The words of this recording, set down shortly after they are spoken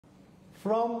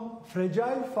From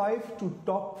fragile 5 to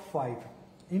top 5,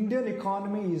 Indian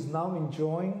economy is now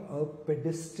enjoying a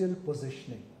pedestal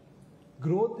positioning.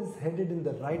 Growth is headed in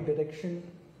the right direction,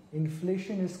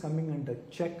 inflation is coming under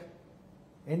check,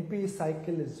 NPA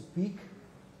cycle is weak,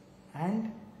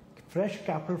 and fresh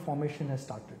capital formation has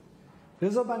started.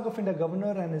 Reserve Bank of India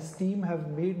Governor and his team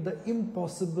have made the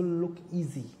impossible look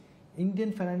easy.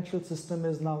 Indian financial system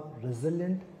is now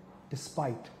resilient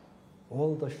despite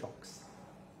all the shocks.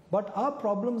 But are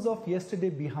problems of yesterday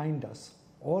behind us,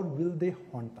 or will they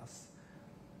haunt us?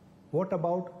 What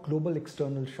about global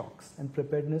external shocks and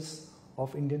preparedness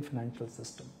of Indian financial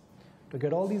system? To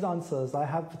get all these answers, I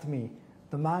have with me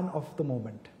the man of the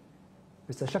moment,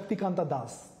 Mr. Shaktikanta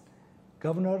Das,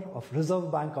 Governor of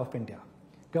Reserve Bank of India.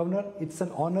 Governor, it's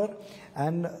an honor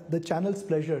and the channel's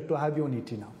pleasure to have you on ET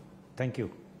now. Thank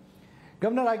you.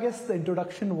 Governor, I guess the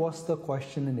introduction was the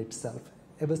question in itself.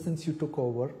 Ever since you took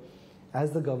over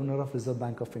as the Governor of Reserve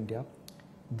Bank of India,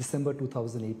 December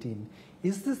 2018,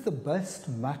 is this the best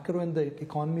macro and the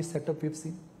economy setup we've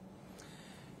seen?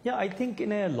 Yeah, I think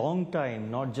in a long time,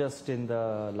 not just in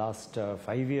the last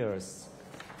 5 years.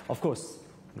 Of course,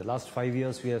 the last 5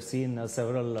 years we have seen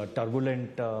several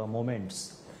turbulent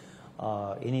moments.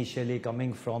 Initially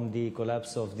coming from the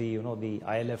collapse of the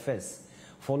ILFS,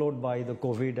 followed by the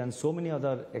COVID and so many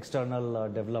other external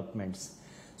developments.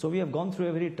 So we have gone through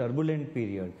a very turbulent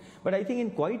period. But I think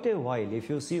in quite a while, if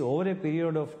you see over a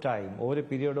period of time, over a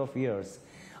period of years,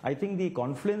 I think the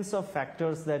confluence of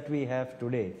factors that we have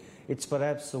today, it's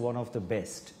perhaps one of the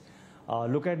best.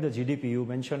 Look at the GDP. You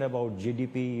mentioned about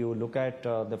GDP. You look at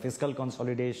the fiscal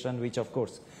consolidation, which of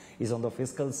course is on the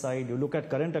fiscal side. You look at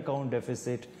current account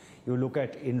deficit. You look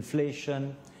at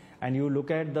inflation. And you look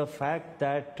at the fact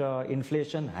that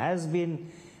inflation has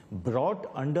been brought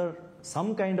under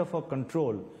some kind of a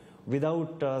control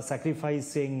without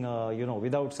sacrificing, or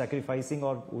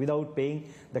without paying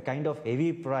the kind of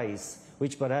heavy price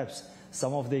which perhaps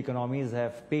some of the economies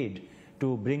have paid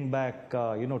to bring back,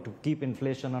 to keep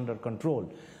inflation under control.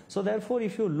 So therefore,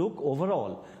 if you look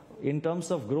overall, in terms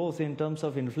of growth, in terms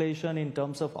of inflation, in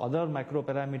terms of other macro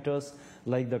parameters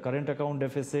like the current account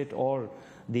deficit or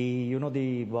the,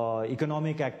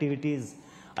 economic activities,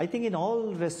 I think in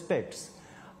all respects,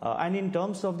 and in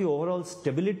terms of the overall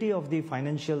stability of the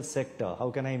financial sector, how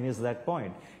can I miss that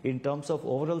point? In terms of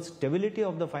overall stability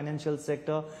of the financial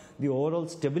sector, the overall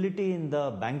stability in the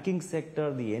banking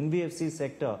sector, the NBFC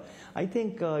sector, I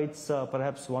think it's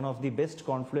perhaps one of the best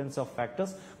confluence of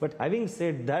factors. But having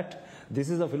said that, this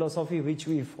is a philosophy which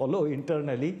we follow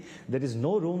internally. There is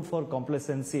no room for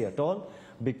complacency at all,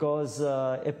 because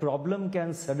a problem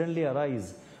can suddenly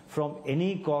arise from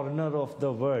any corner of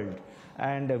the world,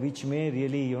 and which may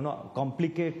really,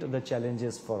 complicate the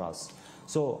challenges for us.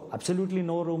 So absolutely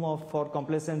no room for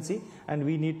complacency, and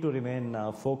we need to remain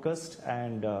focused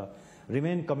and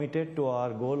remain committed to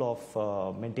our goal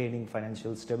of maintaining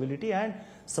financial stability and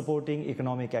supporting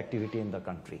economic activity in the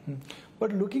country.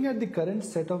 But looking at the current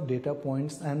set of data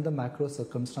points and the macro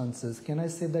circumstances, can I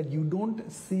say that you don't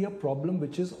see a problem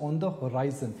which is on the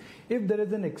horizon? If there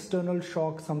is an external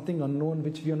shock, something unknown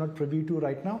which we are not privy to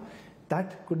right now,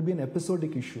 that could be an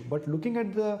episodic issue. But looking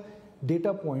at the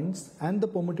data points and the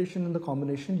permutation and the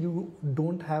combination, you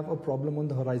don't have a problem on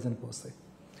the horizon per se.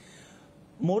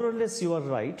 More or less you are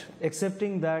right,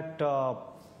 excepting that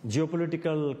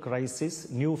geopolitical crisis,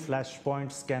 new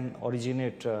flashpoints can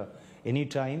originate any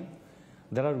time.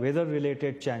 There are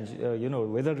weather-related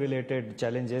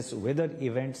challenges, weather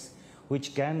events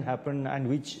which can happen and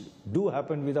which do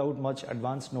happen without much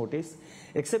advance notice.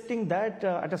 Excepting that,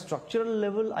 at a structural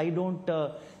level, I don't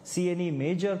see any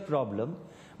major problem.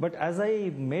 But as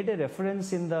I made a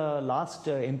reference in the last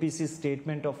MPC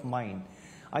statement of mine,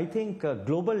 I think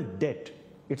global debt,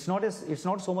 it's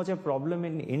not so much a problem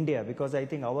in India, because I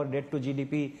think our debt to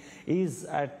GDP is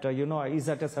at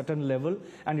a certain level,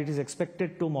 and it is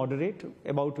expected to moderate,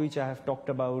 about which I have talked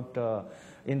about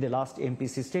in the last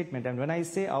MPC statement. And when I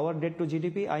say our debt to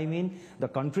GDP, I mean the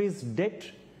country's debt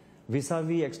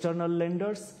vis-a-vis external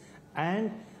lenders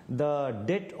and the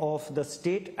debt of the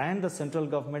state and the central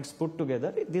governments put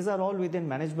together. These are all within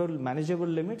manageable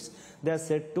limits. They are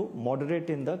set to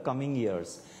moderate in the coming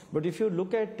years. But if you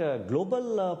look at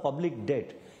global public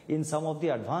debt in some of the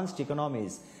advanced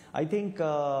economies, I think,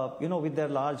 with their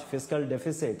large fiscal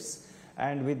deficits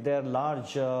and with their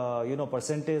large,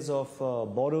 percentage of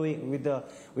borrowing,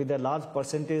 with their large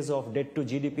percentage of debt to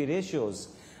GDP ratios,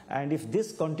 and if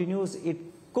this continues, it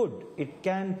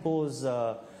can pose,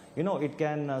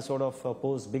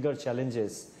 pose bigger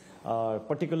challenges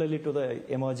particularly to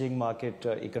the emerging market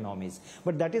economies.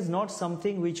 But that is not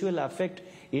something which will affect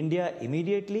India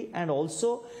immediately. And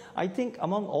also, I think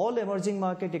among all emerging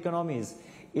market economies,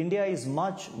 India is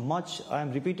much, I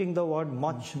am repeating the word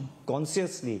much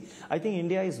consciously, I think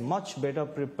India is much better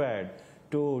prepared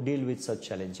to deal with such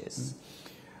challenges.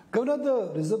 Governor,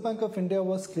 the Reserve Bank of India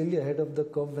was clearly ahead of the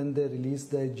curve when they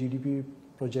released their GDP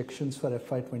projections for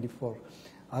FY24.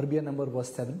 RBI number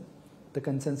was 7. The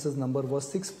consensus number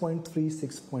was 6.3,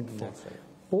 6.4. That's right.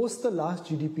 Post the last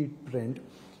GDP trend,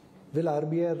 will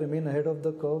RBI remain ahead of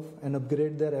the curve and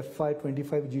upgrade their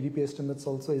FY25 GDP estimates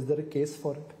also? Is there a case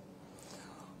for it?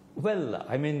 Well,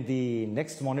 I mean, the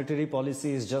next monetary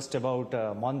policy is just about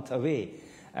a month away,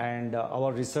 and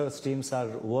our research teams are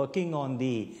working on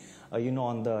the,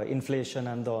 on the inflation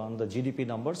and on the GDP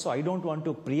numbers. So I don't want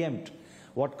to preempt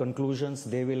what conclusions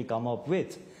they will come up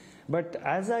with. But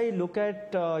as I look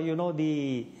at,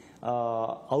 the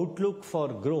outlook for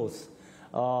growth,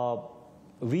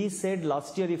 we said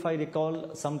last year, if I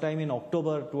recall, sometime in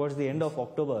October, towards the end of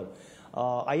October,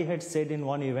 I had said in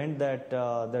one event that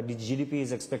the GDP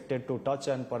is expected to touch,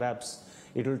 and perhaps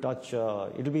it will touch,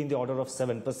 it will be in the order of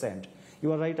 7%.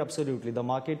 You are right, absolutely. The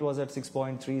market was at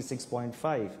 6.3,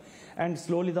 6.5, and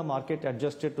slowly the market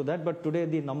adjusted to that. But today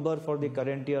the number for the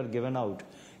current year given out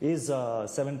is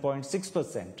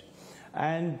 7.6%.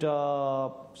 And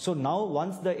so now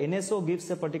once the NSO gives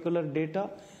a particular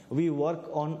data, we work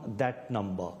on that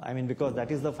number. I mean, because that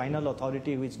is the final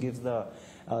authority which gives the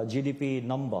GDP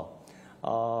number.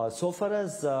 So far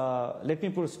as, let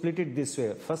me split it this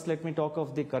way. First, let me talk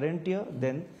of the current year,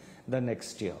 then the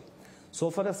next year. So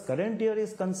far as current year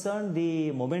is concerned,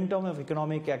 the momentum of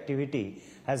economic activity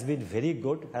has been very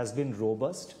good, has been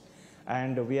robust.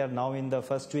 And we are now in the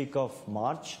first week of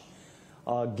March.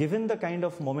 Given the kind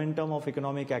of momentum of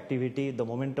economic activity, the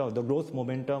growth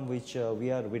momentum which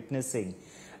we are witnessing,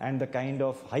 and the kind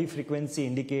of high frequency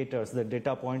indicators, the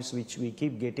data points which we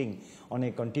keep getting on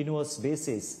a continuous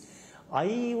basis,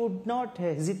 I would not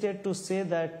hesitate to say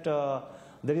that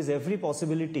there is every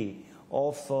possibility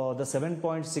of the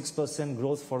 7.6%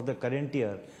 growth for the current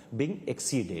year being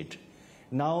exceeded.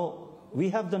 Now, we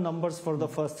have the numbers for the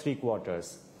first 3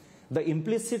 quarters. The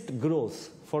implicit growth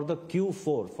for the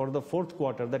Q4, for the fourth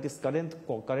quarter, that is current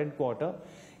quarter,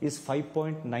 is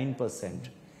 5.9%.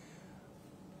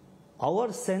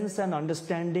 Our sense and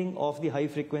understanding of the high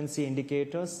frequency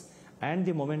indicators and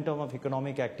the momentum of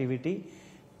economic activity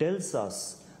tells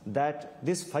us that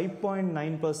this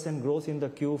 5.9% growth in the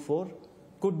Q4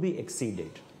 could be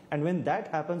exceeded. And when that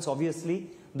happens, obviously,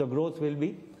 the growth will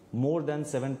be more than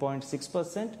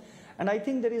 7.6%. And I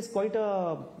think there is quite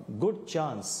a good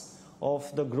chance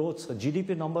of the growth,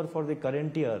 GDP number for the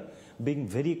current year being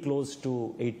very close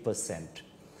to 8%.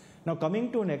 Now,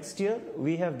 coming to next year,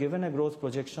 we have given a growth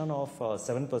projection of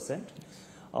 7%.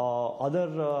 Other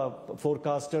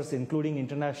forecasters, including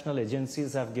international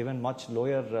agencies, have given much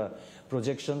lower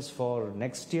projections for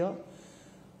next year.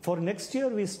 For next year,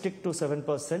 we stick to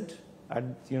 7%.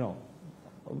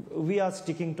 We are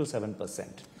sticking to 7%.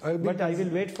 But I will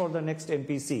wait for the next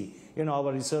MPC,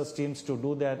 our research teams to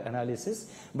do their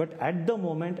analysis. But at the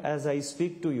moment, as I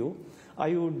speak to you,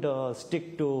 I would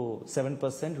stick to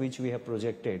 7%, which we have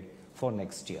projected for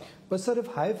next year. But sir, if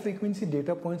high frequency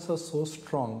data points are so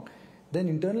strong, then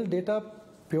internal data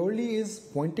purely is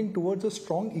pointing towards a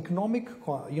strong economic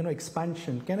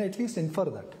expansion. Can I at least infer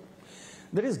that?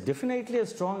 There is definitely a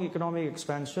strong economic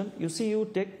expansion. You see, you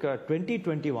take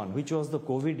 2021, which was the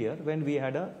COVID year, when we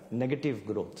had a negative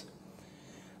growth.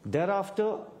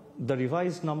 Thereafter, the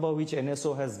revised number which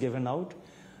NSO has given out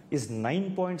is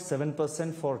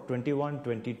 9.7% for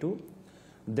 21-22.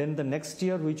 Then the next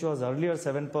year, which was earlier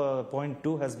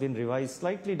 7.2, has been revised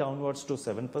slightly downwards to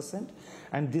 7%.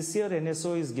 And this year,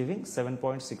 NSO is giving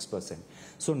 7.6%.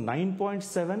 So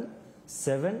 9.7,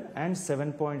 7 and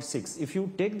 7.6. If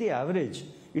you take the average,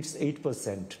 it's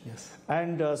 8%. Yes.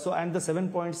 And the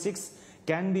 7.6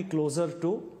 can be closer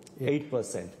to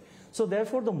 8%. So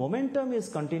therefore, the momentum is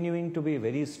continuing to be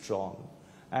very strong.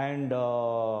 And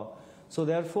so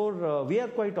therefore, we are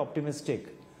quite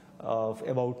optimistic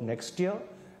about next year.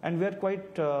 And we are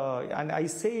quite, and I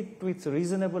say it with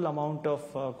reasonable amount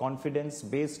of confidence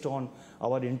based on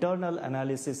our internal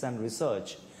analysis and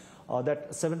research,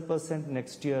 that 7%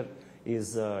 next year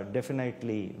is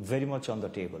definitely very much on the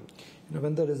table.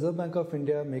 When the Reserve Bank of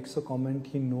India makes a comment,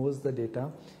 he knows the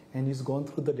data and he's gone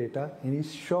through the data and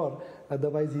he's sure,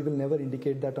 otherwise he will never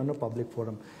indicate that on a public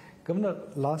forum. Governor,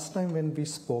 last time when we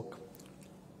spoke,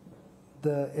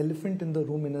 the elephant in the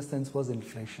room in a sense was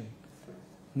inflation.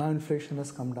 Now inflation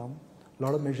has come down. A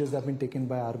lot of measures have been taken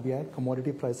by RBI.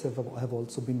 Commodity prices have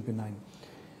also been benign.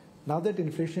 Now that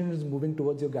inflation is moving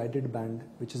towards your guided band,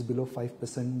 which is below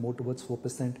 5%, more towards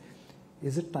 4%,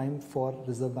 is it time for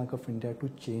Reserve Bank of India to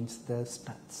change their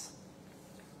stance?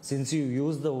 Since you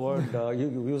use the word,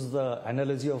 you use the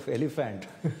analogy of elephant,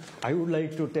 I would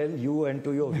like to tell you and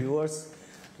to your viewers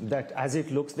that as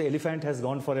it looks, the elephant has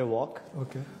gone for a walk.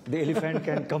 Okay. The elephant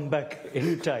can come back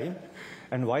anytime.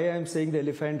 And why I am saying the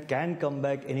elephant can come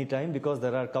back anytime, because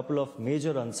there are a couple of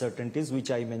major uncertainties which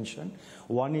I mentioned.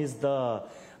 One is the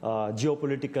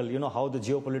geopolitical, how the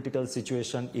geopolitical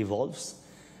situation evolves,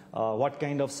 what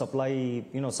kind of supply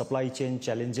chain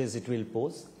challenges it will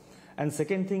pose. And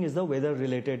second thing is the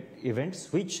weather-related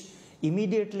events which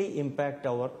immediately impact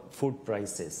our food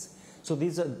prices. So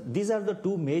these are the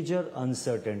two major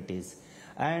uncertainties.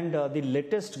 And the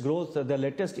latest growth, the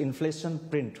latest inflation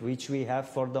print which we have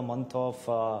for the month of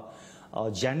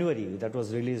January, that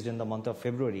was released in the month of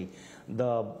February,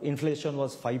 the inflation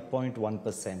was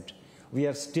 5.1%. We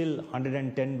are still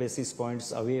 110 basis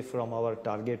points away from our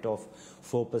target of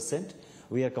 4%.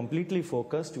 We are completely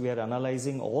focused. We are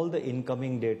analyzing all the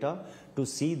incoming data to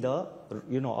see the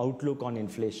outlook on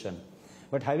inflation.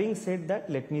 But having said that,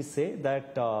 let me say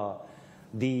that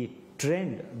the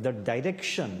trend, the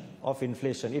direction of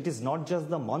inflation, it is not just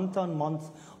the month-on-month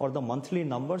or the monthly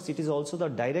numbers, it is also the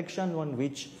direction on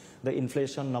which the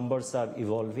inflation numbers are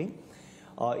evolving.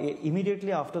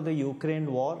 Immediately after the Ukraine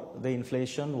war, the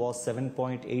inflation was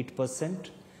 7.8%.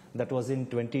 That was in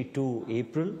 22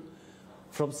 April.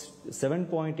 From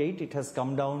 7.8, it has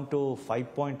come down to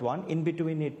 5.1. In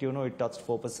between it, it touched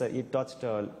 4%. It touched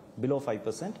below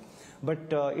 5%, but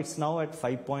it's now at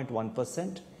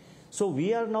 5.1%. So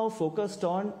we are now focused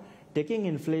on taking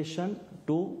inflation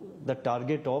to the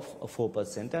target of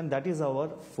 4%, and that is our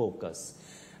focus.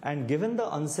 And given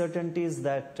the uncertainties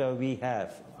that we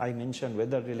have, I mentioned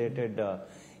weather-related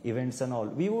events and all,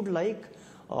 we would like,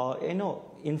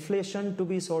 inflation to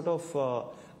be sort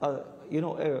of,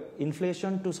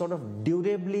 inflation to sort of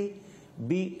durably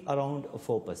be around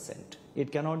 4%.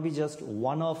 It cannot be just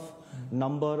one-off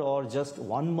number or just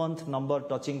 1 month number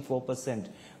touching 4%,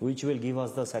 which will give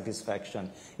us the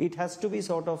satisfaction. It has to be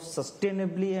sort of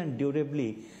sustainably and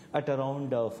durably at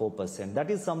around 4%.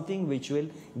 That is something which will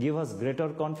give us greater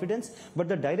confidence, but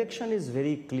the direction is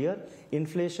very clear.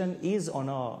 Inflation is on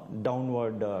a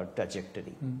downward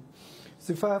trajectory.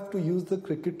 So if I have to use the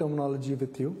cricket terminology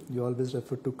with you, you always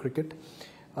refer to cricket.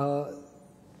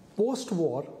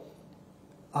 Post-war,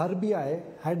 RBI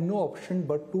had no option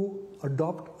but to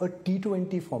adopt a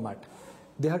T20 format.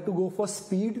 They had to go for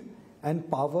speed and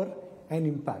power and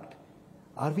impact.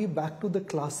 Are we back to the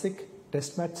classic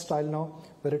test match style now,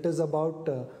 where it is about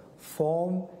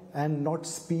form and not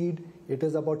speed? It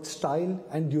is about style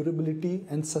and durability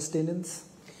and sustenance?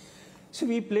 So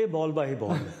we play ball by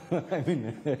ball. I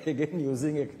mean, again,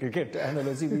 using a cricket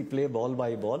analogy, we play ball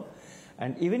by ball.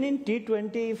 And even in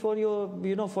T20, for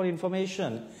your, for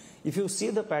information, if you see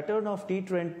the pattern of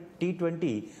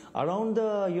T20, around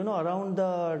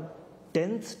the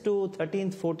 10th to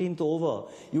 13th, 14th over,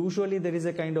 usually there is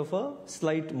a kind of a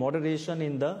slight moderation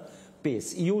in the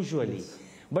pace, usually. Yes.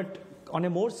 But on a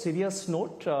more serious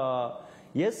note,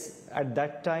 yes, at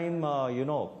that time,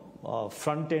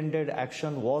 front-ended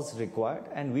action was required,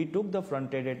 and we took the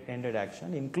front-ended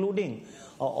action, including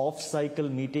an off-cycle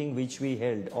meeting which we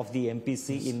held of the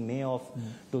MPC in May of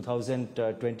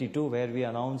 2022, where we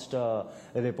announced a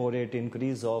repo rate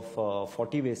increase of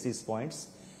 40 basis points.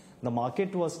 The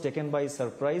market was taken by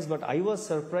surprise, but I was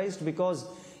surprised because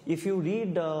if you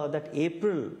read the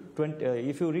April 22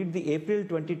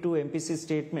 MPC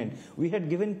statement, we had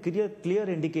given clear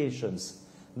indications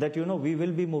that we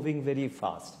will be moving very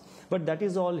fast. But that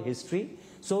is all history.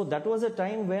 So that was a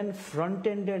time when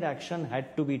front-ended action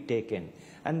had to be taken.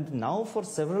 And now for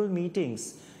several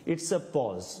meetings, it's a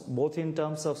pause, both in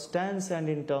terms of stance and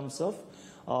in terms of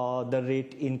the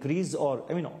rate increase, or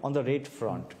on the rate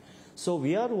front. So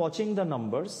we are watching the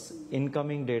numbers,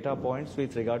 incoming data points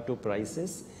with regard to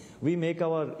prices. We make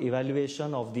our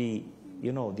evaluation of the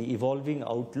evolving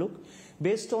outlook.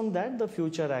 Based on that, the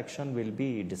future action will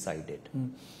be decided.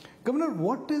 Governor,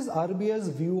 what is RBI's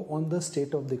view on the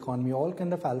state of the economy? All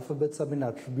kind of alphabets have been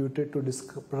attributed to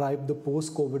describe the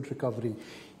post-COVID recovery.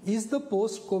 Is the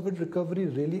post-COVID recovery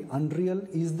really unreal?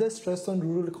 Is there stress on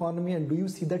rural economy, and do you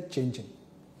see that changing?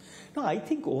 No, I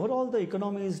think overall the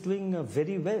economy is doing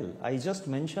very well. I just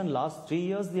mentioned last 3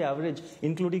 years, the average,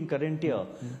 including current year,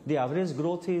 the average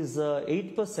growth is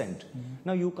 8%.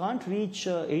 Now you can't reach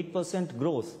 8%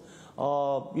 growth,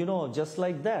 just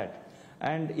like that.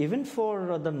 And even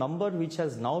for the number which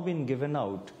has now been given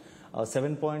out,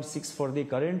 7.6 for the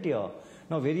current year,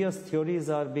 now various theories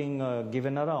are being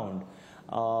given around.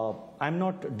 I'm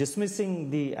not dismissing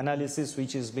the analysis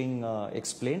which is being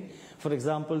explained. For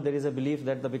example, there is a belief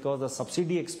that because the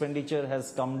subsidy expenditure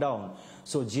has come down,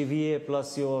 so GVA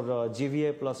plus your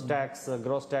GVA plus tax,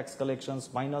 gross tax collections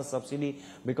minus subsidy,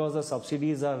 because the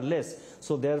subsidies are less,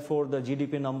 so therefore the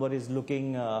GDP number is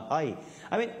looking high.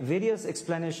 I mean, various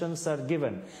explanations are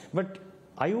given. But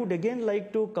I would again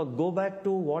like to go back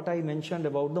to what I mentioned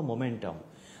about the momentum.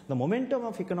 The momentum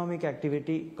of economic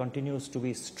activity continues to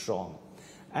be strong.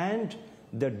 And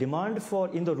the demand for,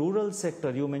 in the rural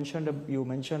sector, you mentioned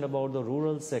about the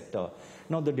rural sector.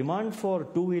 Now the demand for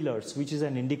two-wheelers, which is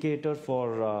an indicator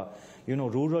for,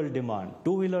 rural demand.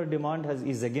 Two-wheeler demand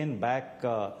is again back,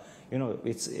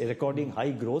 it's recording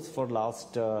high growth for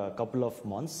last couple of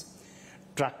months.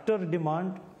 Tractor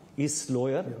demand is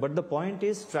slower, but the point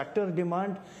is tractor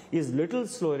demand is little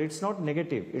slower. It's not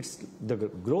negative. It's the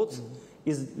growth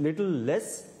is little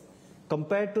less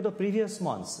compared to the previous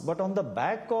months. But on the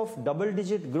back of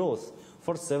double-digit growth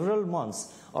for several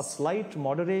months, a slight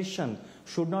moderation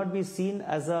should not be seen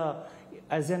as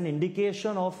an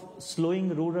indication of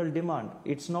slowing rural demand.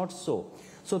 It's not so.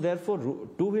 So therefore,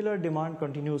 two-wheeler demand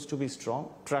continues to be strong.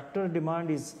 Tractor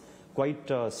demand is quite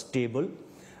stable.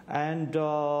 And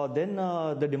then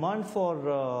the demand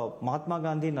for Mahatma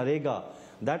Gandhi Narega,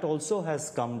 that also has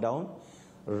come down.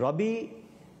 Rabi,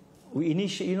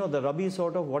 the Rabi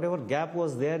sort of whatever gap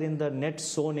was there in the net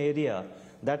sown area,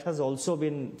 that has also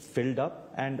been filled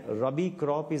up, and Rabi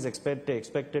crop is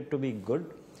expected to be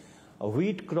good. A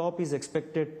wheat crop is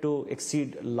expected to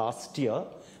exceed last year,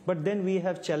 but then we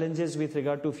have challenges with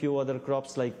regard to few other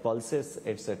crops like pulses,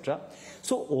 etc.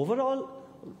 So overall,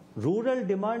 rural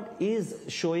demand is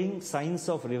showing signs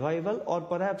of revival, or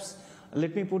perhaps,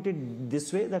 let me put it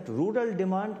this way, that rural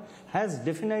demand has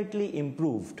definitely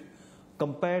improved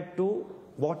compared to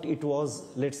what it was,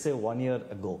 let's say, 1 year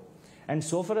ago. And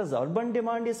so far as urban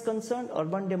demand is concerned,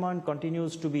 urban demand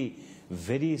continues to be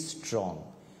very strong.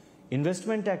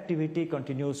 Investment activity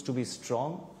continues to be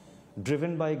strong,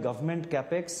 driven by government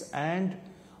capex, and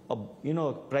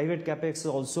private capex is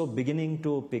also beginning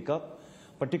to pick up,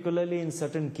 particularly in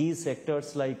certain key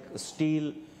sectors like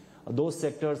steel, those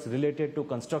sectors related to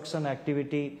construction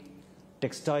activity,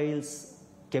 textiles,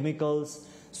 chemicals.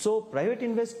 So private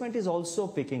investment is also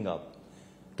picking up.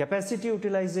 Capacity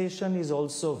utilization is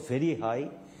also very high,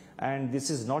 and this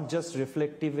is not just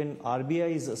reflective in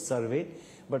RBI's survey,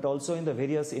 but also in the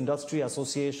various industry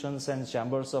associations and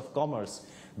chambers of commerce.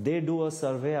 They do a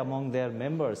survey among their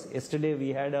members. Yesterday we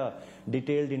had a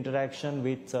detailed interaction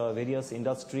with various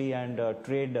industry and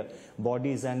trade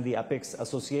bodies and the apex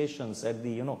associations at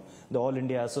the All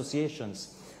India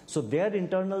associations. So their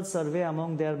internal survey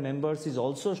among their members is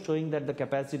also showing that the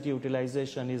capacity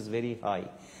utilization is very high.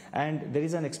 And there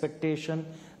is an expectation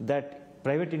that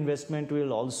private investment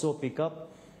will also pick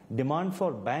up. Demand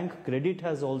for bank credit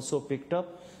has also picked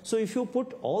up. So if you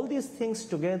put all these things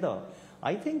together,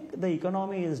 I think the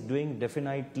economy is doing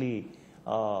definitely,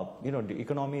 the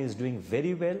economy is doing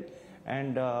very well.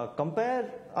 And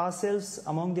compare ourselves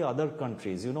among the other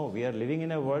countries. We are living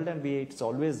in a world, and it's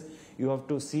always, you have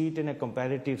to see it in a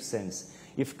comparative sense.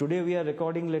 If today we are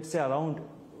recording, let's say, around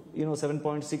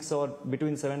 7.6 or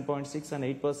between 7.6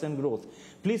 and 8% growth,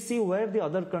 please see where the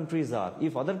other countries are.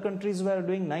 If other countries were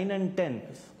doing 9 and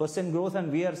 10% growth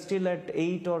and we are still at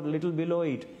 8 or little below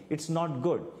 8, it's not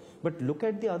good. But look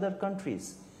at the other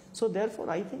countries. So therefore,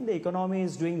 I think the economy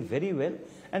is doing very well,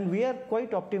 and we are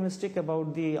quite optimistic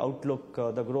about the outlook,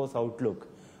 the growth outlook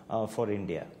for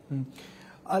India.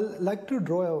 I'd like to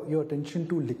draw your attention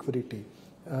to liquidity.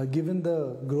 Given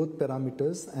the growth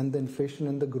parameters and the inflation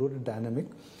and the growth dynamic,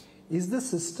 is the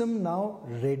system now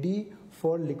ready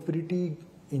for liquidity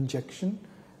injection?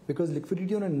 Because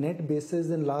liquidity on a net basis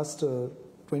in last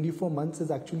 24 months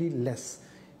is actually less.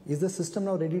 Is the system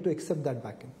now ready to accept that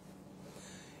back in?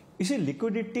 You see,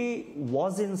 liquidity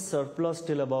was in surplus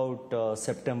till about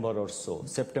September or so,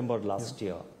 September last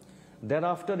year.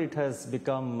 Thereafter, it has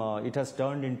become, it has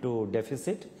turned into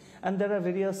deficit, and there are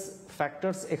various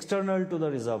factors external to the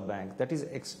Reserve Bank. That is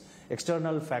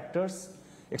external factors.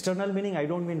 External meaning, I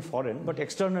don't mean foreign, but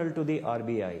external to the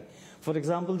RBI. For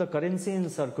example, the currency in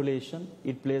circulation,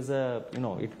 it plays a,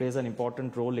 it plays an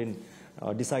important role in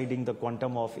deciding the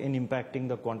quantum of, in impacting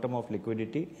the quantum of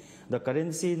liquidity. The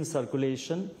currency in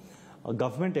circulation,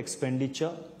 government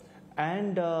expenditure,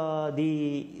 and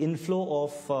the inflow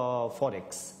of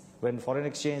forex. When foreign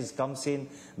exchange comes in,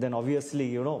 then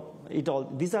obviously,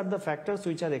 these are the factors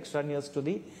which are extraneous to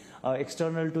the,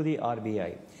 external to the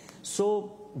RBI.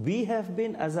 So we have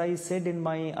been, as I said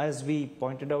as we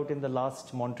pointed out in the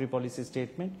last monetary policy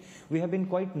statement, we have been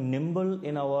quite nimble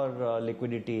in our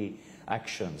liquidity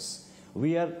actions.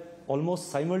 We are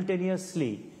almost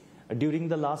simultaneously, during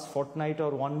the last fortnight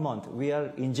or 1 month, we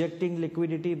are injecting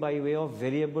liquidity by way of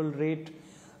variable rate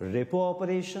repo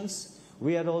operations.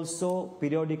 We are also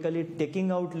periodically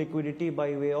taking out liquidity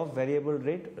by way of variable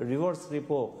rate reverse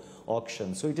repo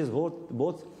auction. So it is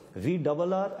both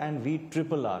VRR and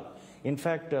VRRR. In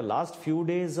fact, last few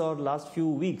days or last few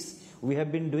weeks, we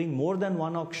have been doing more than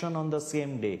one auction on the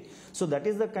same day. So that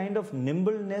is the kind of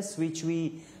nimbleness which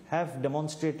we have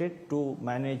demonstrated to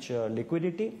manage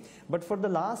liquidity. But for the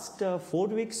last 4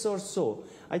 weeks or so,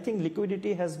 I think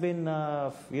liquidity has been,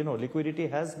 liquidity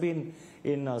has been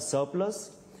in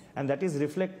surplus, and that is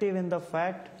reflective in the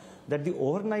fact that the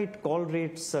overnight call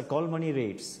rates, call money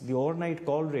rates, the overnight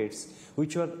call rates,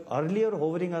 which were earlier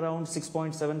hovering around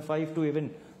 6.75 to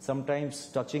even sometimes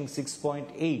touching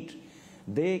 6.8,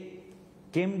 they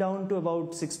came down to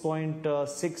about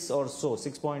 6.6 or so,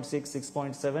 6.6,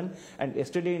 6.7, and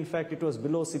yesterday, in fact, it was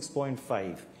below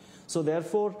 6.5. So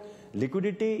therefore,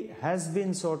 liquidity has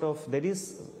been sort of, there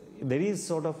is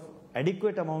sort of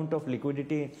adequate amount of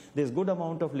liquidity, there's good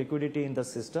amount of liquidity in the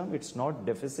system, it's not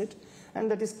deficit, and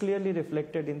that is clearly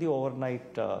reflected in the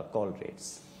overnight call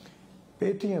rates.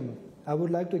 Paytm, I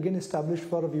would like to again establish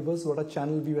for our viewers what a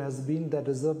channel view has been, that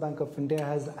Reserve Bank of India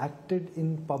has acted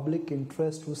in public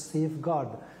interest to safeguard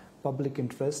public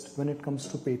interest when it comes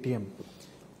to Paytm.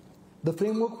 The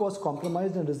framework was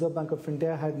compromised and Reserve Bank of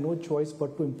India had no choice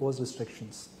but to impose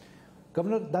restrictions.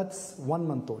 Governor, that's 1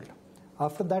 month old.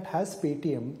 After that, has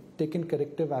Paytm taken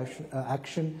corrective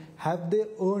action? Have they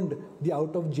earned the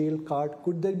out-of-jail card?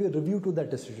 Could there be a review to that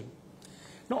decision?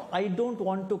 No, I don't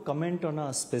want to comment on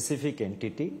a specific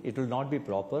entity. It will not be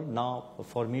proper now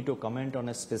for me to comment on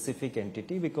a specific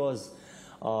entity, because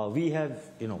we have,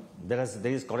 there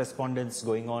is correspondence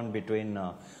going on between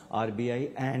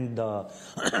RBI and the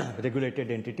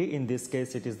regulated entity. In this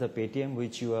case, it is the Paytm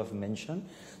which you have mentioned.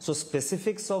 So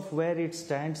specifics of where it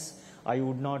stands, I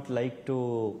would not like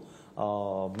to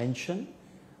mention.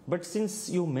 But since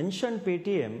you mentioned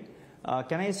Paytm,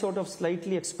 can I sort of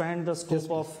slightly expand the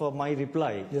scope of my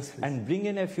reply and bring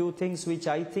in a few things which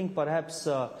I think perhaps,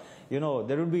 there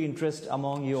would be interest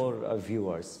among your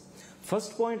viewers.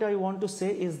 First point I want to say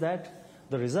is that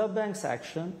the Reserve Bank's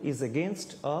action is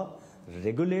against a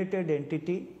regulated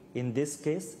entity. In this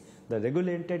case, the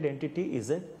regulated entity is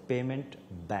a payment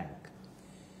bank.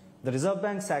 The Reserve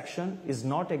Bank's action is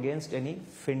not against any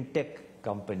fintech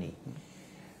company.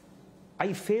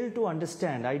 I fail to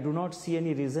understand, I do not see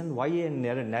any reason why a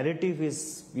narrative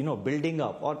is, building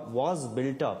up or was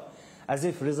built up as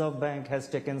if Reserve Bank has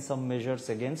taken some measures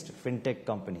against fintech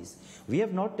companies. We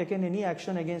have not taken any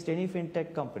action against any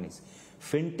fintech companies.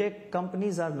 Fintech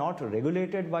companies are not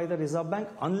regulated by the Reserve Bank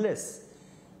unless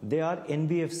they are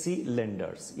NBFC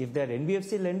lenders. If they are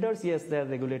NBFC lenders, yes, they are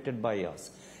regulated by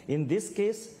us. In this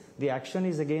case, the action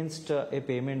is against a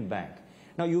payment bank.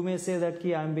 Now you may say that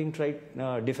I am being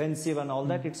defensive and all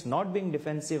that. It's not being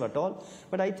defensive at all.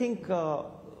 But I think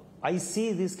I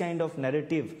see this kind of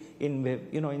narrative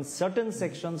in certain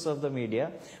sections of the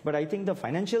media. But I think the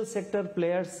financial sector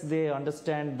players, they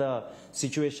understand the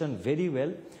situation very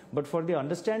well. But for the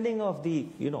understanding of the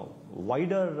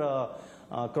wider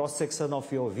cross section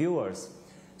of your viewers,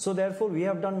 so therefore we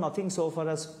have done nothing so far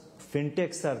as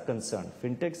fintechs are concerned.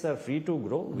 Fintechs are free to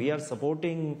grow. We are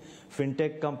supporting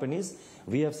fintech companies.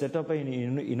 We have set up an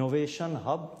innovation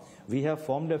hub. We have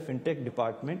formed a fintech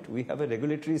department. We have a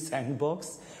regulatory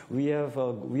sandbox. We are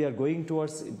going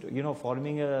towards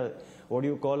forming a what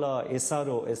you call a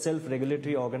SRO, a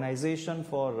self-regulatory organization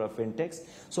for fintechs.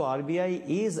 So RBI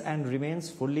is and remains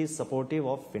fully supportive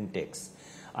of fintechs.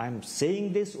 I'm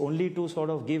saying this only to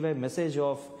sort of give a message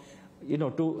of,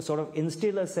 to sort of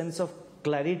instill a sense of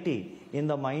clarity in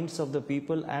the minds of the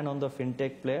people and on the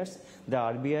fintech players. The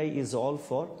RBI is all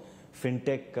for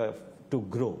fintech to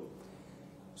grow.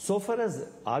 So far as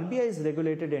RBI's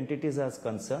regulated entities are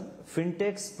concerned,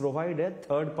 fintechs provide a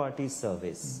third-party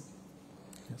service.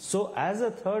 So as a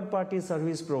third-party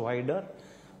service provider,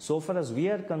 so far as we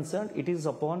are concerned, it is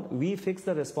we fix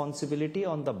the responsibility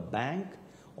on the bank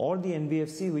or the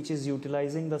NBFC which is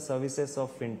utilizing the services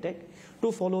of fintech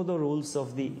to follow the rules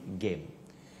of the game.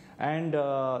 And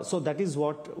so that is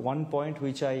one point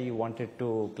which I wanted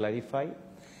to clarify.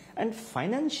 And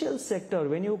financial sector,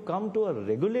 when you come to a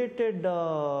regulated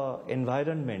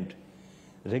environment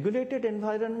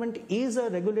is a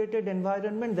regulated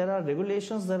environment. There are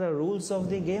regulations, there are rules of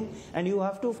the game, and you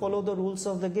have to follow the rules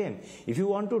of the game. If you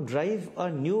want to drive a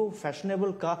new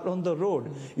fashionable car on the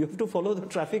road, you have to follow the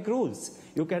traffic rules.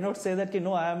 You cannot say that,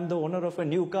 I am the owner of a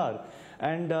new car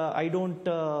and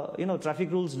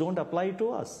traffic rules don't apply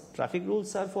to us. Traffic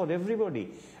rules are for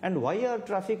everybody. And why are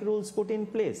traffic rules put in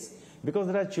place? Because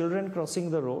there are children crossing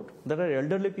the road, there are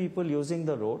elderly people using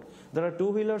the road, there are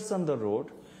two-wheelers on the road,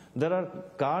 there are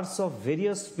cars of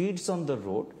various speeds on the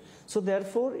road. So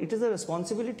therefore, it is the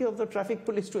responsibility of the traffic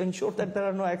police to ensure that there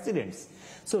are no accidents.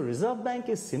 So Reserve Bank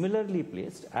is similarly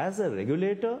placed as a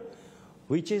regulator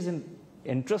which is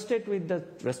entrusted with the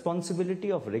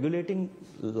responsibility of regulating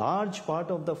large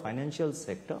part of the financial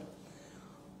sector.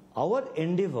 Our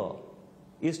endeavor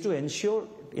is to ensure,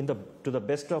 to the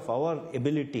best of our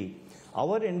ability,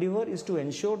 our endeavor is to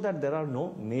ensure that there are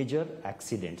no major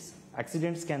accidents.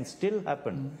 Accidents can still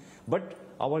happen, but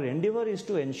our endeavor is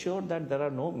to ensure that there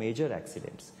are no major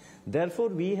accidents. Therefore,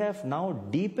 we have now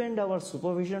deepened our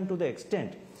supervision to the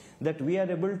extent that we are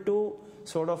able to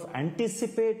sort of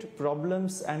anticipate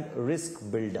problems and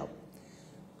risk build-up.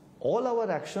 All our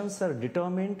actions are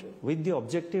determined with the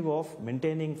objective of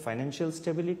maintaining financial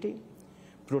stability,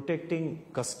 protecting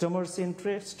customers'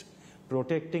 interest,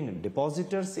 protecting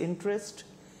depositors' interest,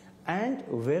 and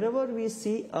wherever we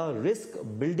see a risk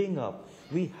building up,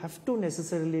 we have to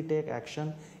necessarily take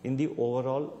action in the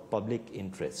overall public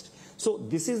interest. So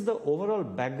this is the overall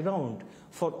background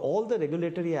for all the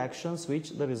regulatory actions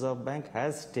which the Reserve Bank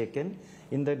has taken,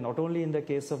 not only in the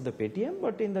case of the Paytm,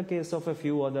 but in the case of a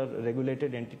few other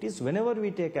regulated entities. Whenever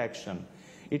we take action,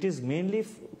 it is mainly,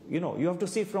 you have to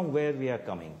see from where we are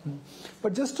coming.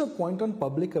 But just a point on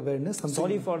public awareness.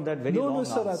 Sorry for that very long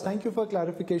answer. No, sir, thank you for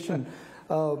clarification.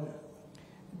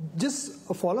 Just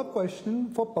a follow-up question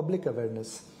for public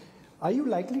awareness. Are you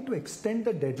likely to extend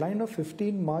the deadline of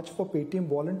 15 March for Paytm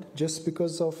wallet just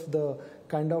because of the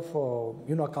kind of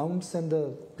accounts and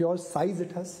the pure size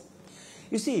it has?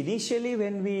 You see, initially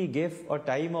when we gave a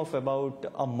time of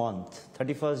about a month,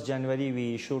 31st January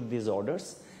we issued these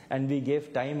orders, and we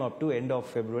gave time up to end of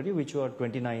February, which were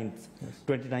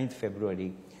 29th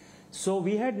February. So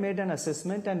we had made an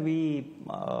assessment, and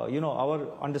our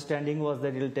understanding was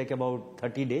that it will take about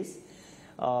 30 days,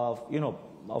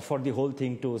 for the whole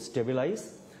thing to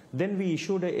stabilize. Then we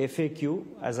issued a FAQ,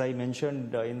 as I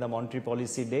mentioned in the Monetary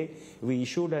Policy Day. We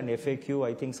issued an FAQ,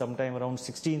 I think sometime around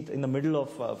 16th, in the middle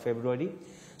of February.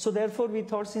 So therefore, we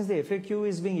thought, since the FAQ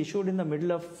is being issued in the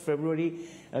middle of February,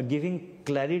 giving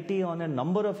clarity on a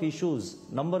number of issues,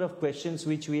 number of questions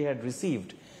which we had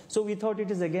received, so we thought it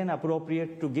is again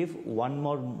appropriate to give one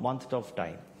more month of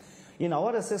time. In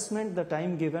our assessment, the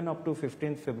time given up to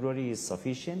 15th February is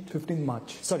sufficient. 15th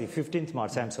March. Sorry, 15th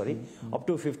March, I'm sorry. Up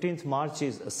to 15th March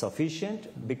is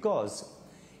sufficient because,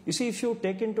 you see, if you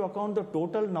take into account the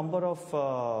total number of,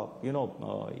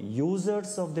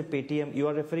 users of the Paytm, you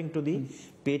are referring to the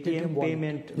Paytm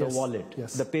payment, the wallet,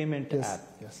 the payment app.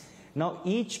 Yes. Now,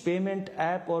 each payment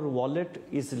app or wallet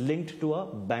is linked to a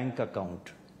bank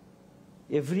account.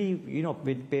 Every,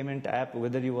 payment app,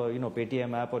 whether you are,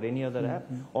 Paytm app or any other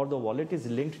app, or the wallet is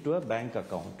linked to a bank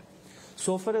account.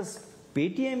 So far as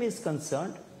Paytm is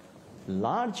concerned,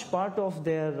 large part of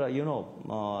their,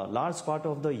 large part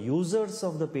of the users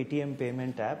of the Paytm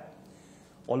payment app,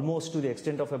 almost to the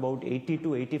extent of about 80 to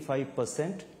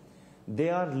 85%, they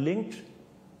are linked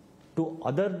to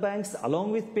other banks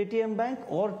along with Paytm Bank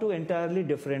or to entirely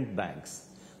different banks.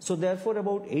 So therefore,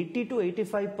 about 80 to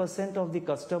 85% of the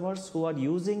customers who are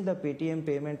using the Paytm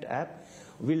payment app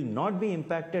will not be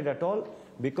impacted at all,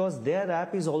 because their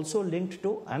app is also linked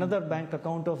to another bank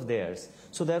account of theirs.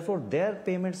 So therefore, their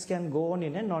payments can go on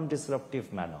in a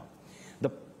non-disruptive manner. The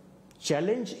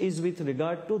challenge is with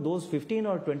regard to those 15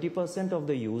 or 20% of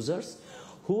the users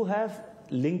who have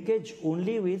linkage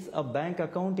only with a bank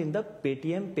account in the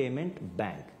Paytm payment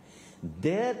bank.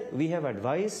 There we have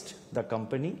advised the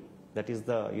company, that is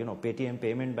the Paytm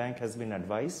payment bank has been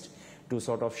advised to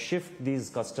sort of shift these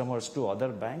customers to other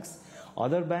banks.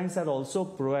 Other banks are also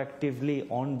proactively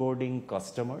onboarding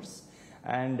customers,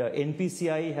 and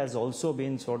NPCI has also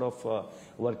been sort of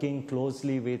working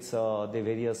closely with the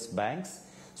various banks.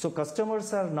 So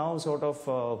customers are now sort of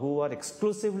who are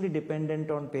exclusively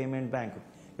dependent on payment bank,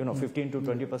 15 to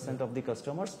 20% of the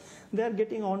customers, they are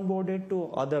getting onboarded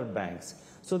to other banks.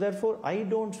 So therefore, I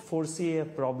don't foresee a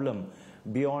problem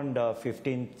beyond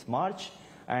 15th March.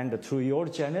 And through your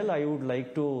channel, I would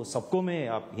like to, सबको मैं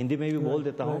आप हिंदी में भी बोल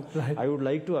देता हूँ, I would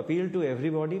like to appeal to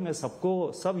everybody, मैं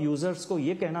सब users को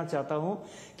ये कहना चाहता हूँ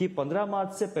कि 15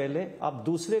 मार्च से पहले आप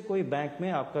दूसरे कोई बैंक में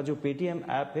आपका जो Paytm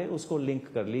ऐप है उसको लिंक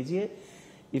कर लीजिए.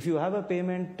 If you have a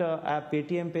payment app,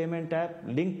 Paytm payment app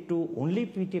linked to only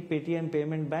Paytm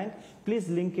payment bank, please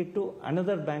link it to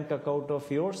another bank account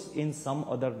of yours in some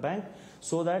other bank,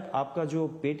 so that आपका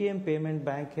जो Paytm payment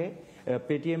bank है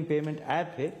Paytm payment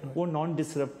app है वो non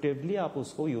डिसरप्टिवली आप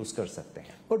उसको use कर सकते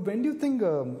हैं. But when do you think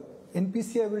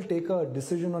NPCI will take a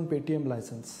decision on Paytm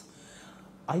license?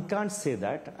 I can't say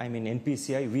that. I mean,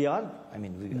 NPCI,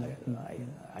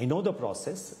 I know the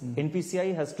process.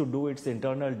 NPCI has to do its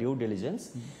internal due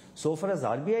diligence. So far as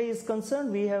RBI is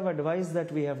concerned, we have advised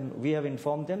that we have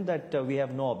informed them that we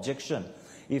have no objection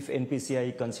if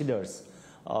NPCI considers,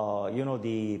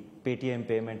 the Paytm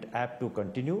payment app to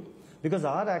continue, because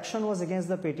our action was against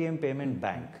the Paytm payment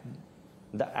bank.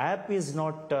 The app is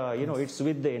not, it's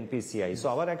with the NPCI. So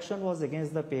our action was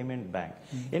against the payment bank.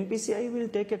 NPCI will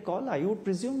take a call. I would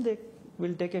presume they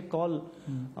will take a call.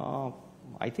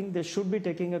 I think they should be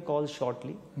taking a call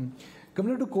shortly.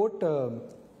 Governor, to quote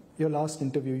your last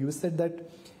interview, you said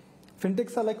that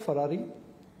fintechs are like Ferrari.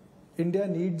 India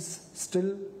needs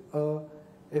still a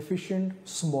efficient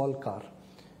small car.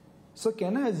 So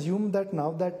can I assume that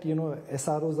now that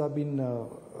SROs have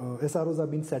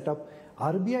been set up,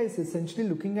 RBI is essentially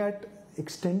looking at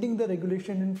extending the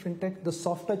regulation in fintech? The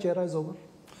soft touch era is over?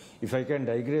 If I can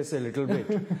digress a little bit,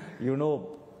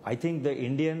 I think the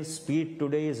Indian speed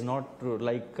today is not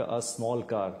like a small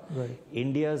car. Right.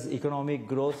 India's economic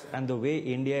growth and the way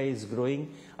India is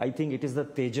growing, I think it is the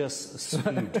Tejas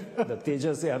speed, the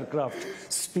Tejas aircraft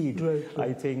speed. Right.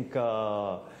 I think,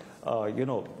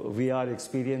 we are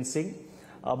experiencing.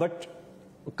 But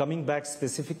coming back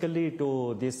specifically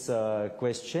to this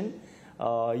question,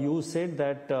 you said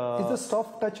that... is the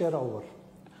soft touch era over?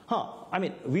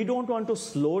 We don't want to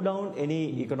slow down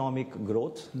any economic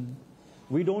growth.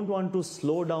 We don't want to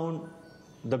slow down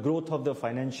the growth of the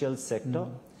financial sector.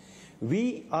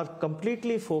 We are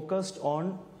completely focused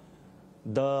on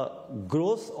the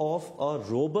growth of a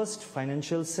robust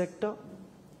financial sector,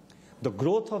 the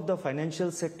growth of the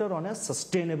financial sector on a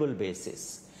sustainable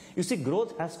basis. You see,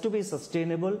 growth has to be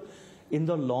sustainable in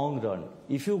the long run.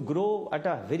 If you grow at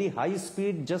a very high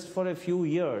speed just for a few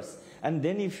years, and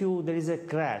then there is a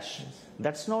crash,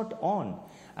 that's not on.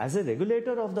 As a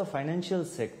regulator of the financial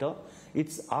sector,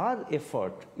 it's our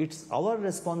effort, it's our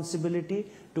responsibility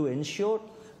to ensure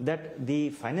that the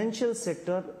financial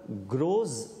sector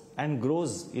grows and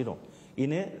grows,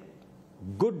 in a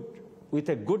good, with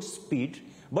a good speed,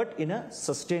 but in a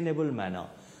sustainable manner.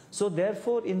 So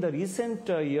therefore, in the recent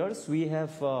years, we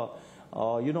have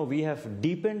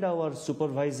deepened our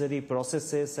supervisory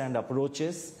processes and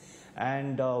approaches,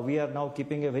 and we are now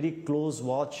keeping a very close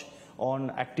watch on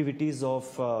activities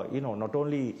of, not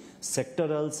only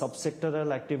sectoral,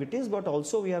 subsectoral activities, but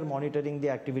also we are monitoring the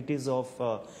activities of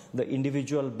the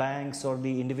individual banks or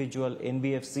the individual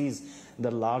NBFCs, the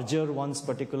larger ones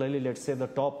particularly, let's say the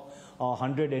top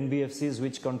 100 NBFCs,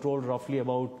 which control roughly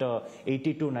about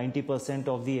 80 to 90%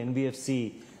 of the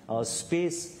NBFC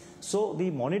space. So the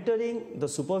monitoring, the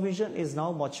supervision is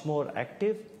now much more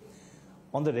active.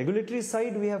 On the regulatory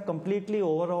side, we have completely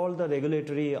overhauled the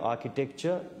regulatory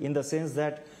architecture in the sense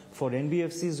that for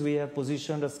NBFCs, we have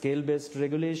positioned a scale-based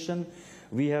regulation.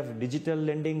 We have digital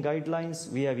lending guidelines.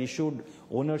 We have issued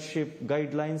ownership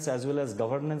guidelines as well as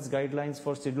governance guidelines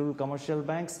for scheduled commercial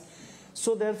banks.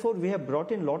 So therefore, we have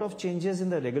brought in a lot of changes in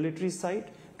the regulatory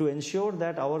side to ensure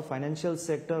that our financial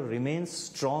sector remains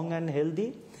strong and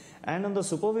healthy. And on the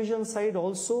supervision side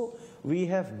also, we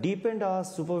have deepened our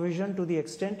supervision to the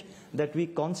extent that we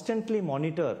constantly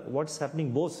monitor what's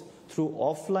happening both through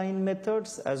offline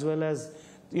methods as well as,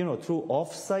 through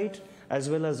off-site as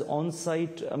well as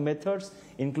on-site methods,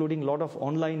 including a lot of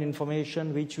online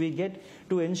information which we get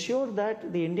to ensure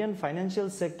that the Indian financial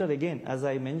sector, again, as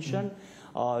I mentioned,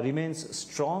 remains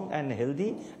strong and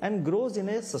healthy and grows in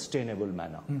a sustainable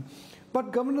manner.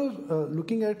 But Governor,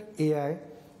 looking at AI,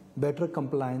 better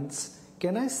compliance,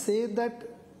 can I say that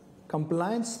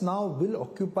compliance now will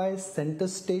occupy center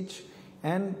stage,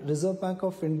 and Reserve Bank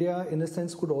of India in a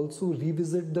sense could also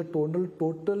revisit the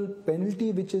total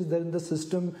penalty which is there in the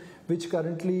system, which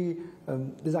currently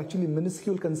is actually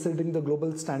minuscule considering the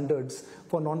global standards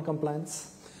for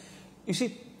non-compliance? You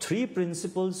see, three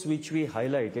principles which we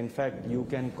highlight, in fact you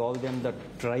can call them the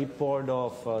tripod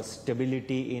of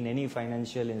stability in any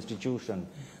financial institution.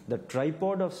 The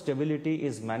tripod of stability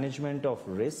is management of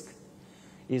risk,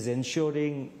 is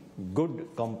ensuring good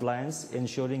compliance,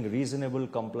 ensuring reasonable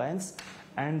compliance,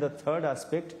 and the third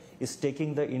aspect is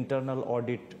taking the internal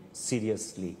audit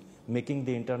seriously, making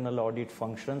the internal audit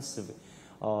functions,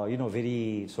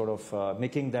 very sort of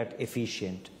making that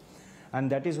efficient. And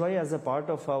that is why, as a part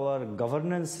of our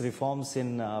governance reforms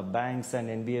in banks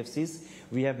and NBFCs,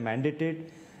 we have mandated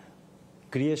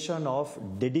creation of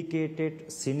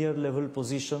dedicated senior level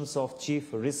positions of Chief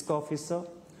Risk Officer,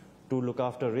 to look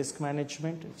after risk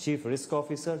management, chief risk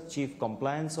officer, chief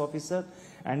compliance officer,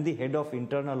 and the head of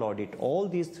internal audit. All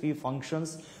these three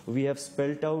functions, we have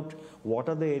spelled out what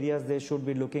are the areas they should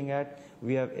be looking at.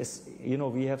 We have,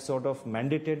 we have sort of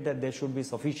mandated that there should be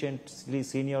sufficiently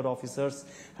senior officers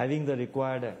having the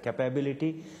required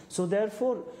capability. So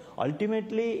therefore,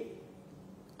 ultimately,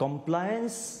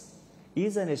 compliance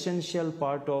is an essential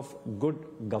part of good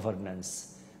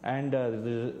governance. And,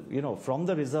 from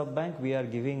the Reserve Bank, we are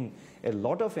giving a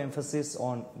lot of emphasis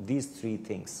on these three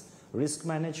things: risk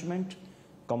management,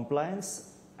 compliance,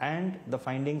 and the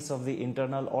findings of the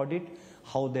internal audit,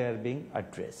 how they are being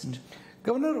addressed.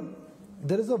 Governor,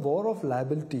 there is a war of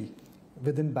liability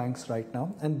within banks right now,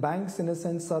 and banks in a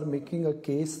sense are making a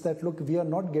case that, look, we are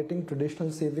not getting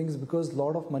traditional savings because a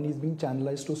lot of money is being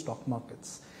channelized to stock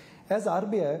markets. As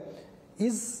RBI,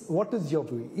 what is your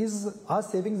view? Are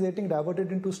savings getting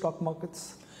diverted into stock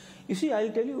markets? You see,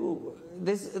 I'll tell you,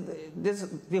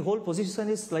 the whole position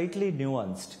is slightly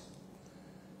nuanced.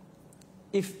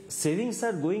 If savings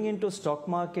are going into stock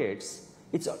markets,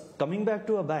 it's coming back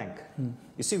to a bank.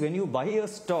 You see, when you buy a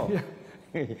stock,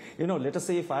 let us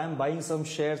say if I am buying some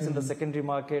shares in the secondary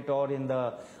market or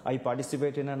I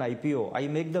participate in an IPO, I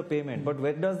make the payment, but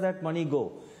where does that money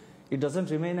go? It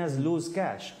doesn't remain as loose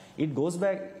cash. It goes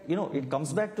back, it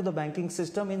comes back to the banking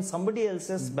system in somebody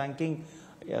else's bank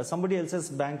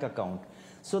account.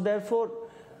 So therefore,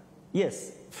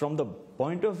 yes, from the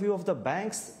point of view of the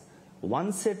banks,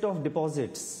 one set of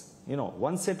deposits,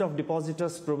 one set of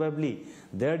depositors, probably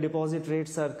their deposit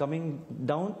rates are coming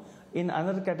down. In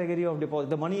another category of deposit,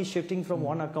 the money is shifting from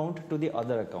one account to the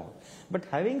other account. But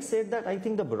having said that, I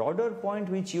think the broader point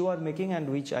which you are making, and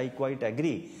which I quite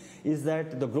agree, is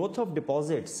that the growth of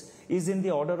deposits is in the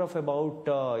order of about,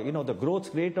 the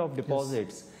growth rate of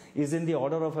deposits is in the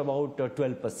order of about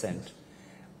 12%.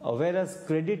 Whereas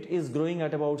credit is growing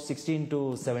at about 16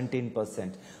 to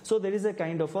 17%. So there is a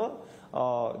kind of a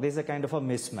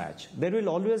mismatch. There will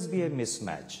always be a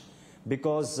mismatch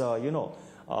because,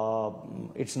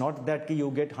 it's not that you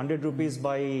get 100 rupees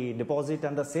by deposit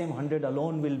and the same 100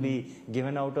 alone will be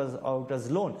given out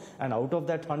as loan. And out of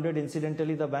that 100,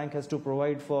 incidentally, the bank has to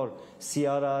provide for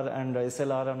CRR and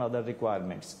SLR and other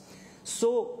requirements.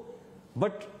 So,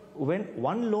 but when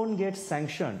one loan gets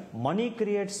sanctioned, money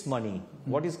creates money,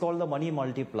 what is called the money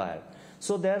multiplier.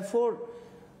 So therefore,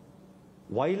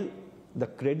 while the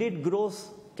credit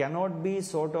growth cannot be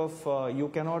sort of, you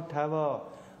cannot have a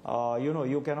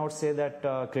you cannot say that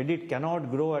credit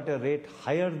cannot grow at a rate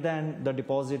higher than the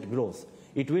deposit growth.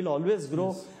 It will always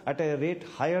grow at a rate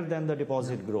higher than the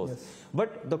deposit growth.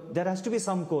 But there has to be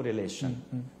some correlation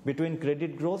between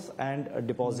credit growth and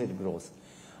deposit growth.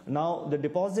 Now, the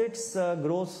deposits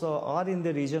growth are in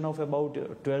the region of about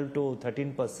 12 to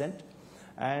 13%.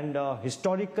 And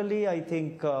historically, I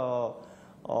think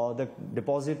the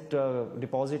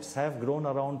deposits have grown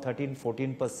around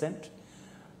 13–14%.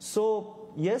 So,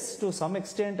 yes, to some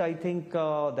extent, I think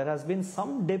there has been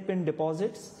some dip in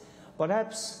deposits,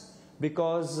 perhaps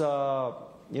because, I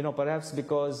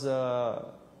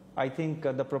think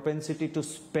the propensity to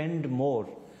spend more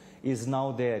is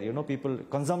now there.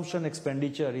 Consumption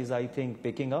expenditure is, I think,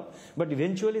 picking up, but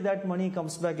eventually that money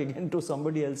comes back again to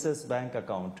somebody else's bank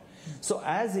account. So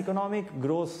as economic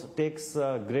growth takes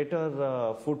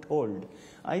greater foothold,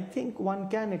 I think one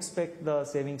can expect the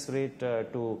savings rate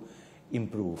to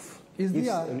improve.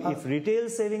 If retail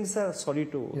savings are,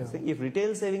 if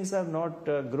retail savings are not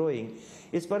growing,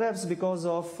 it's perhaps because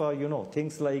of,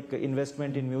 things like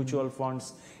investment in mutual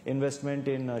funds, investment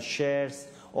in shares,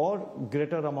 or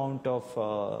greater amount of,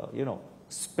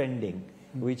 spending,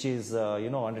 which is,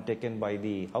 undertaken by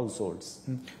the households.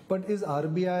 But is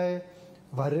RBI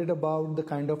worried about the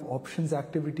kind of options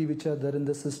activity which are there in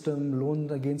the system,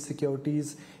 loan against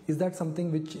securities? Is that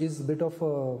something which is a bit of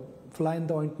a fly in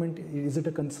the ointment? Is it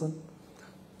a concern?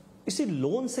 You see,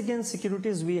 loans against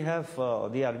securities, we have,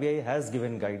 the RBI has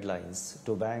given guidelines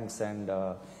to banks and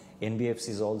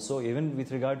NBFCs also. Even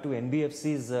with regard to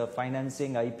NBFCs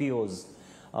financing IPOs,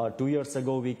 2 years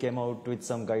ago we came out with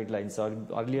some guidelines.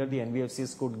 Earlier the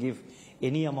NBFCs could give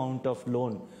any amount of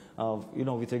loan,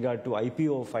 with regard to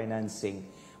IPO financing.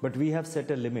 But we have set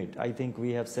a limit. I think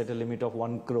we have set a limit of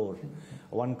 1 crore.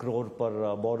 1 crore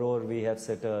per borrower, we have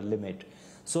set a limit.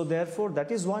 So therefore, that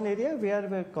is one area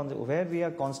where we are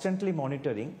constantly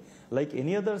monitoring. Like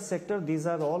any other sector, these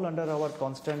are all under our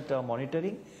constant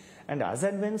monitoring. And as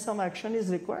and when some action is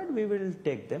required, we will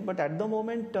take them. But at the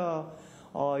moment,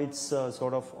 it's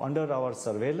sort of under our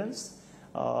surveillance.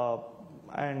 I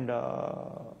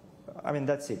mean,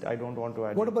 that's it. I don't want to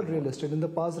add. What about real estate? In the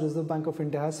past, Reserve Bank of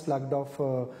India has flagged off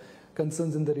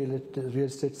concerns in the real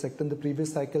estate sector. In the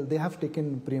previous cycle, they have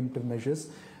taken preemptive measures.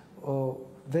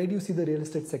 Where do you see the real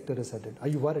estate sector is headed? Are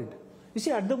you worried? You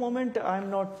see, at the moment, I'm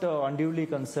not unduly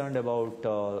concerned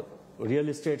about real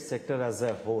estate sector as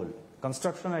a whole.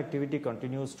 Construction activity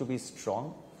continues to be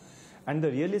strong, and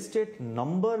the real estate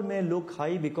number may look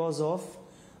high because of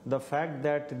the fact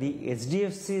that the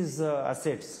HDFC's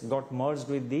assets got merged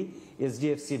with the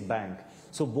HDFC Bank.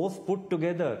 So both put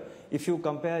together, if you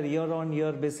compare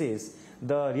year-on-year basis,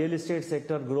 the real estate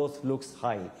sector growth looks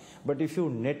high. But if you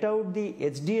net out the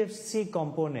HDFC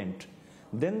component,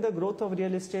 then the growth of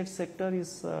real estate sector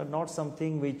is not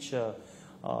something which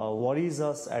worries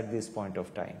us at this point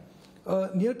of time.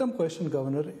 Near-term question,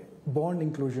 Governor. Bond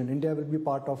inclusion. India will be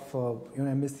part of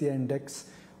MSCI index.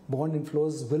 Bond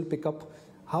inflows will pick up.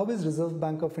 How is Reserve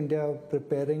Bank of India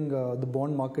preparing the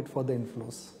bond market for the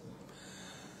inflows?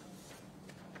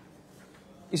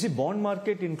 You see, bond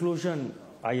market inclusion,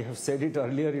 I have said it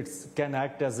earlier, it can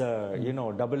act as a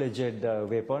double-edged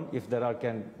weapon. If there are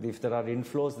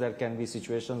inflows, there can be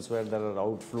situations where there are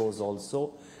outflows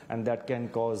also, and that can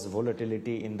cause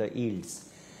volatility in the yields.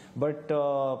 But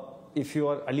if you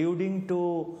are alluding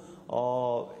to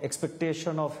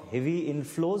expectation of heavy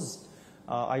inflows,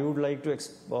 I would like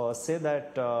to say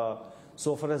that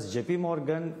so far as JP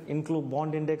Morgan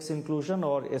bond index inclusion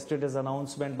or yesterday's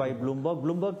announcement by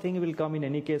Bloomberg thing will come in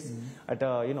any case at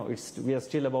we are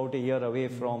still about a year away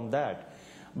from that.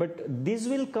 But these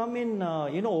will come in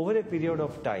over a period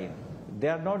of time. They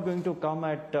are not going to come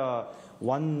at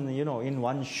in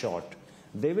one shot.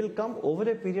 They will come over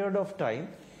a period of time,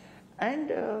 and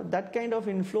that kind of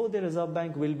inflow the Reserve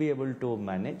Bank will be able to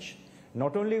manage,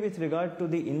 not only with regard to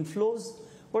the inflows,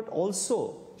 but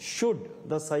also should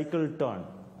the cycle turn.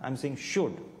 I'm saying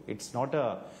should. It's not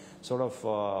a sort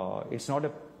of, it's not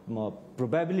a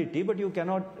probability, but you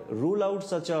cannot rule out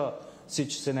such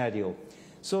scenario.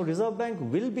 So Reserve Bank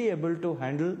will be able to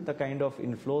handle the kind of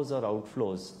inflows or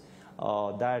outflows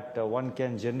that one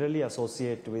can generally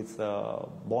associate with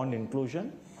bond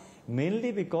inclusion,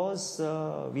 mainly because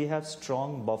we have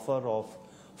strong buffer of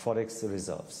forex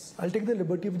reserves. I'll take the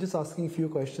liberty of just asking a few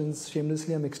questions.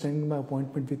 Shamelessly, I'm extending my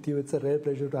appointment with you. It's a rare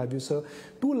pleasure to have you, sir.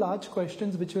 Two large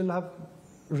questions which will have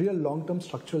real long-term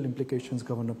structural implications,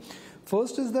 Governor.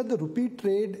 First is that the rupee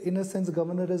trade, in a sense,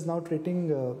 Governor, is now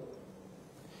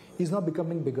is now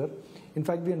becoming bigger. In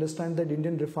fact, we understand that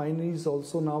Indian refineries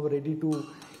also now ready to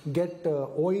get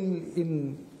oil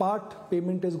in part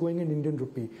payment is going in Indian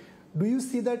rupee. Do you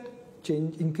see that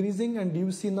change increasing, and do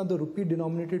you see now the rupee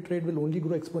denominated trade will only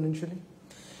grow exponentially?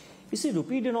 You see,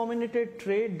 rupee denominated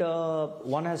trade,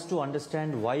 one has to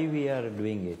understand why we are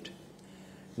doing it.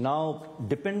 Now,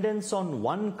 dependence on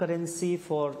one currency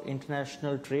for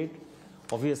international trade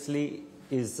obviously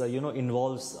is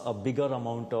involves a bigger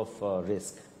amount of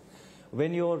risk.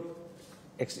 When your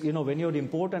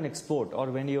import and export, or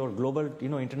when your global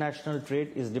international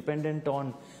trade is dependent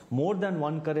on more than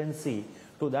one currency,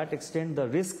 to that extent, the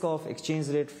risk of exchange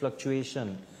rate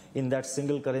fluctuation in that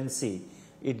single currency,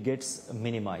 it gets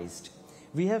minimized.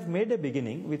 We have made a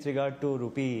beginning with regard to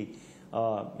rupee,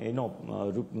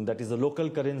 that is the local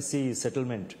currency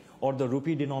settlement or the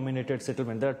rupee denominated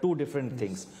settlement. There are two different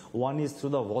things. One is through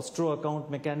the Vostro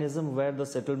account mechanism, where the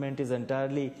settlement is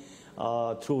entirely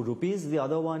through rupees. The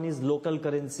other one is local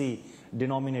currency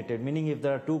denominated, meaning if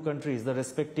there are two countries, the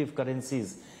respective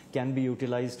currencies can be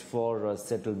utilized for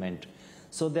settlement.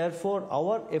 So therefore,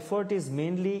 our effort is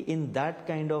mainly in that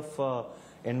kind of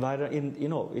environment.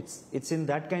 It's in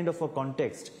that kind of a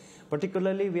context.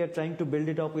 Particularly, we are trying to build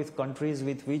it up with countries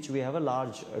with which we have a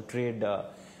large trade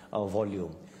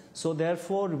volume. So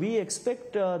therefore, we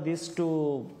expect this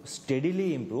to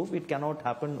steadily improve. It cannot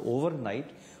happen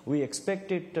overnight. We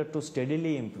expect it to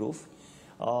steadily improve.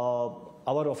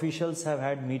 Our officials have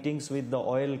had meetings with the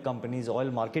oil companies,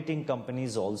 oil marketing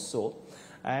companies also.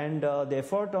 And the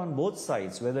effort on both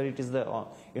sides, whether it is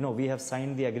we have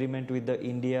signed the agreement with the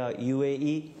India,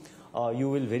 UAE, you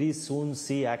will very soon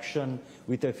see action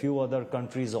with a few other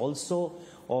countries also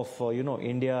of,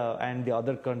 India and the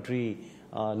other country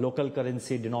local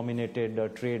currency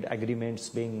denominated trade agreements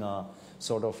being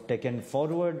sort of taken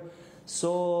forward.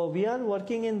 So we are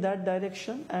working in that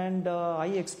direction, and I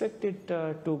expect it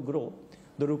to grow.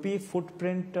 The rupee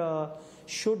footprint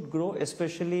should grow,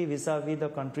 especially vis-a-vis the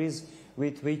countries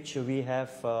with which we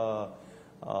have a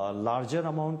larger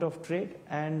amount of trade,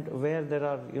 and where there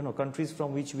are countries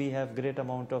from which we have great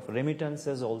amount of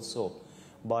remittances also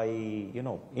by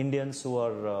Indians who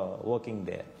are working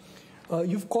there.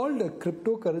 You've called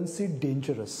cryptocurrency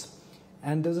dangerous,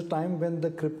 and there's a time when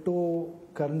the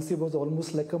cryptocurrency was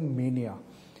almost like a mania.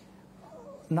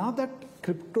 Now that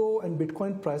crypto and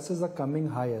Bitcoin prices are coming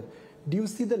higher. Do you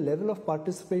see the level of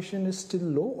participation is still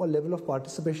low, or level of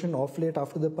participation off late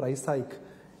after the price hike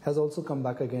has also come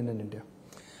back again in India?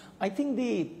 I think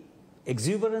the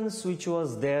exuberance which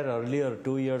was there earlier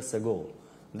 2 years ago,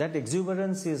 that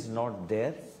exuberance is not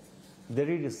there. There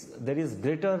is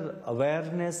greater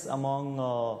awareness among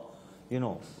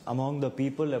among the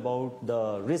people about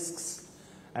the risks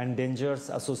and dangers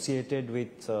associated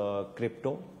with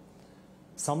crypto.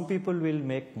 Some people will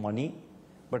make money,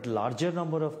 but larger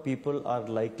number of people are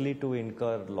likely to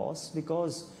incur loss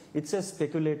because it's a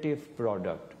speculative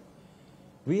product.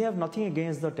 We have nothing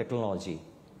against the technology.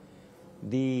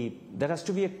 There has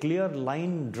to be a clear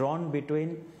line drawn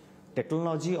between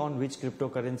technology on which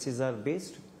cryptocurrencies are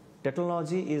based.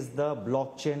 Technology is the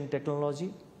blockchain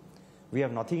technology. We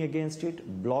have nothing against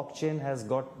it. Blockchain has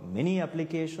got many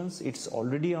applications. It's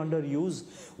already under use.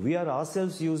 We are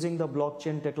ourselves using the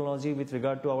blockchain technology with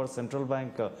regard to our central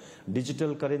bank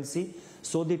digital currency.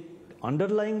 So the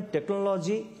underlying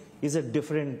technology is a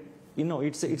different,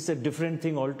 it's a different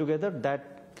thing altogether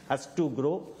that has to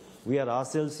grow. We are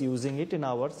ourselves using it in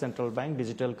our central bank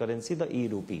digital currency, the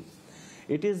e-rupee.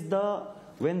 It is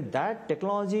when that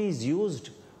technology is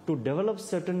used to develop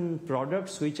certain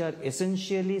products which are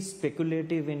essentially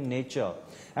speculative in nature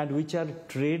and which are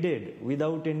traded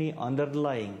without any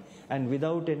underlying and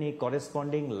without any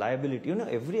corresponding liability.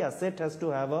 Every asset has to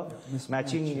have a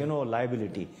matching,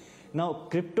 liability. Now,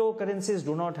 cryptocurrencies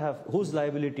do not have whose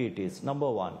liability it is, number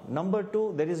one. Number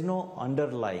two, there is no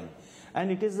underlying.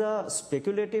 And it is a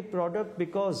speculative product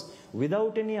because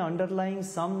without any underlying,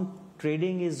 some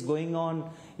trading is going on.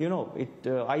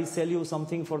 I sell you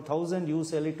something for 1,000, you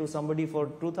sell it to somebody for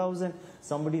 2,000,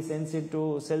 somebody sells it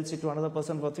to another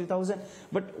person for 3,000.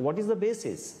 But what is the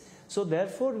basis? So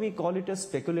therefore, we call it a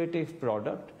speculative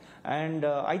product. And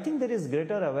I think there is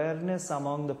greater awareness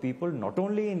among the people, not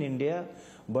only in India,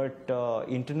 but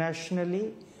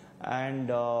internationally. And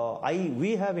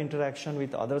we have interaction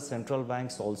with other central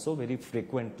banks also very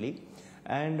frequently.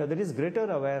 And there is greater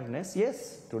awareness.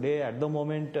 Yes, today at the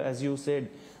moment, as you said,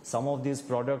 some of these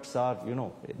products are,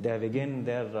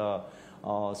 they're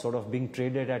sort of being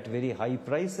traded at very high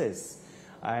prices.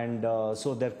 And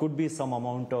so there could be some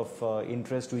amount of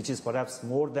interest, which is perhaps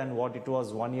more than what it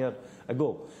was 1 year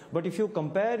ago. But if you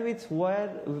compare with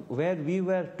where we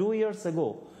were 2 years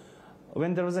ago,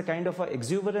 when there was a kind of a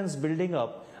exuberance building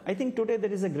up, I think today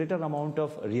there is a greater amount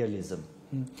of realism.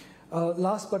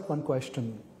 Last but one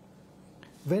question.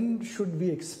 When should we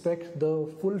expect the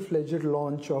full-fledged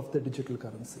launch of the digital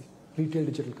currency, retail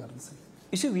digital currency?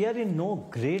 You see, we are in no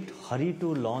great hurry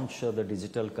to launch the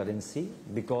digital currency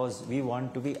because we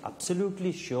want to be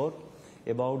absolutely sure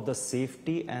about the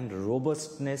safety and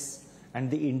robustness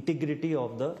and the integrity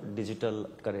of the digital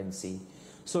currency.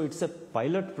 So it's a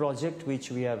pilot project which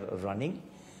we are running,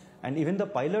 and even the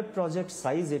pilot project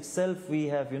size itself we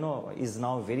have, is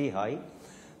now very high.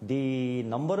 The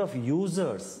number of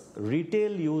users,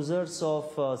 retail users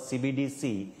of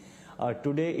CBDC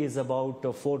today is about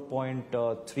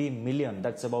 4.3 million.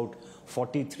 That's about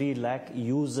 43 lakh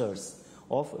users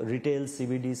of retail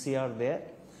CBDC are there.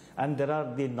 And there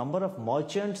are the number of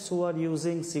merchants who are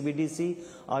using CBDC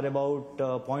are about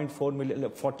 0.4 million,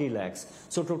 40 lakhs.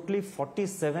 So totally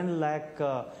 47 lakh,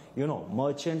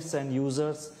 merchants and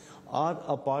users are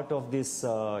a part of this,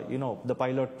 the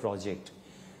pilot project.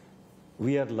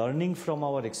 We are learning from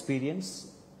our experience.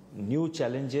 New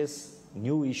challenges,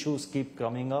 new issues keep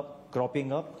cropping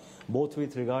up, both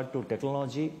with regard to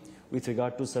technology, with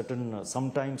regard to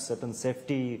sometimes certain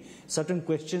safety, certain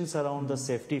questions around the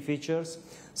safety features,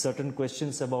 certain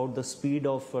questions about the speed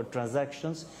of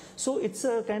transactions. So it's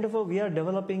a kind of we are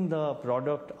developing the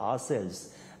product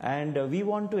ourselves. And we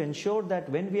want to ensure that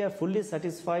when we are fully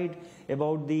satisfied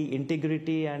about the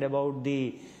integrity and about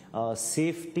the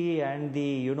safety and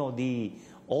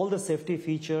all the safety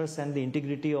features and the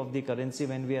integrity of the currency,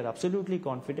 when we are absolutely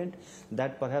confident,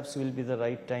 that perhaps will be the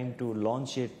right time to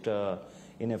launch it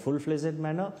in a full-fledged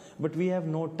manner. But we have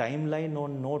no timeline or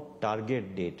no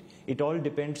target date. It all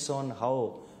depends on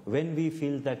when we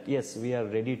feel that, yes, we are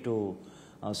ready to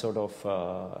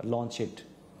launch it.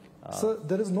 So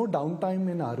there is no downtime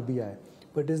in RBI.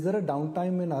 But is there a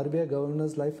downtime in RBI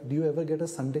governor's life? Do you ever get a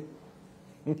Sunday?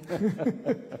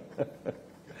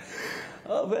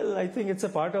 Well, I think it's a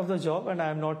part of the job, and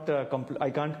I'm not. I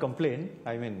can't complain.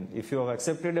 I mean, if you have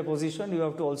accepted a position, you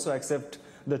have to also accept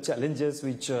the challenges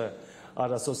which are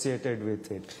associated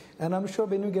with it. And I'm sure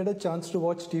when you get a chance to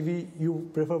watch TV, you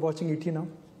prefer watching ET now?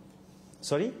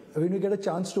 Sorry? When you get a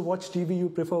chance to watch TV, you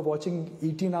prefer watching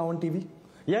ET now on TV?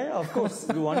 Yeah, yeah, of course.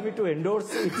 You want me to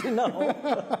endorse ET now?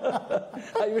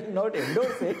 I will not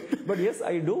endorse it, but yes,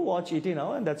 I do watch ET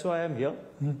now, and that's why I am here.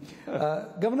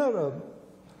 Governor,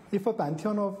 if a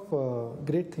pantheon of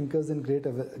great thinkers and great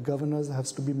governors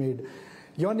has to be made,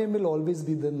 your name will always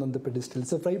be then on the pedestal.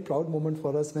 It's a very proud moment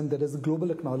for us when there is a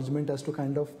global acknowledgement as to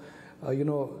kind of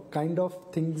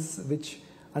things which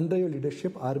under your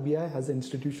leadership RBI has an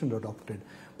institution adopted.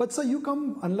 But sir, you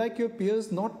come, unlike your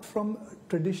peers, not from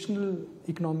traditional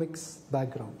economics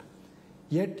background.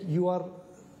 Yet we are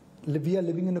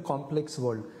living in a complex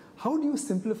world. How do you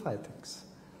simplify things?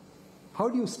 How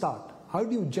do you start? How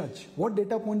do you judge? What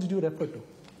data points do you refer to?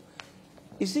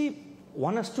 You see,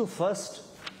 one has to first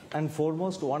and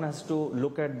foremost, one has to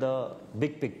look at the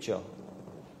big picture.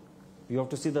 You have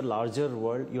to see the larger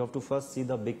world. You have to first see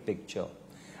the big picture.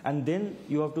 And then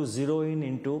you have to zero in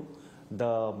into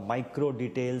the micro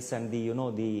details and you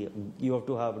have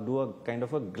to do a kind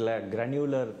of a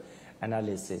granular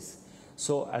analysis.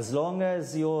 So as long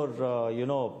as your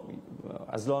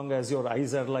as long as your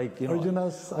eyes are like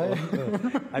Arjuna's eye.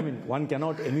 I mean, one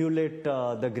cannot emulate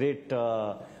the great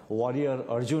warrior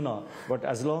Arjuna, but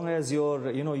as long as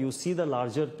you see the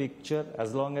larger picture,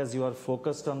 as long as you are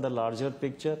focused on the larger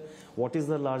picture. What is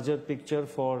the larger picture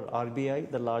for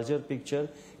RBI? The larger picture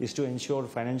is to ensure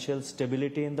financial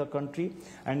stability in the country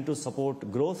and to support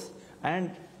growth,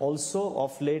 and also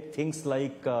of late things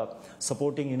like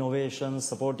supporting innovation,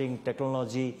 supporting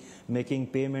technology, making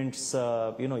payments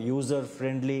user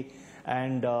friendly,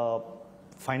 and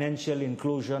financial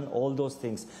inclusion, all those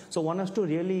things. So one has to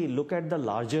really look at the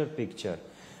larger picture.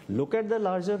 Look at the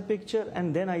larger picture,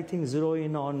 and then I think zero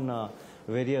in on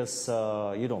various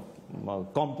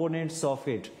components of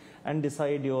it and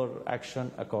decide your action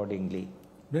accordingly.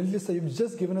 Brilliantly, sir. You've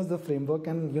just given us the framework,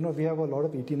 and we have a lot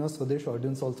of 18 Swadesh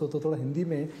audience also. तो थोड़ा हिंदी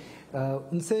में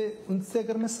उनसे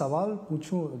अगर मैं सवाल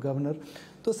पूछूं governor,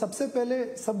 तो सबसे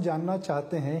पहले सब जानना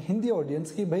चाहते हैं हिंदी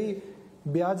ऑडियंस की भाई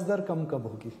ब्याज दर कम कब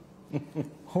होगी?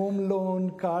 Home loan,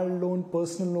 car loan,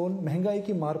 personal loan, महंगाई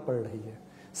की मार पड़ रही है.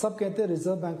 सब कहते हैं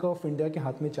रिजर्व बैंक ऑफ इंडिया के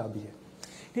हाथ में चाबी है.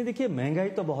 नहीं, देखिए, महंगाई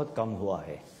तो बहुत कम हुआ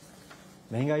है.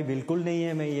 महंगाई बिल्कुल नहीं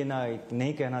है, मैं ये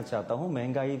नहीं कहना चाहता हूँ.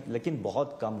 महंगाई लेकिन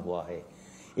बहुत कम हुआ है.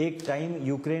 एक टाइम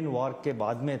यूक्रेन वॉर के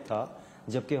बाद में था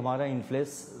जबकि हमारा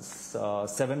इन्फ्लेशन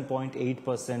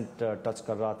 7.8% टच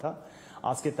कर रहा था.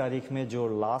 आज के तारीख में जो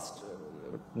लास्ट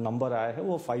नंबर आया है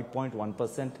वो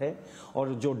 5.1% है,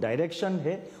 और जो डायरेक्शन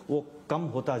है वो कम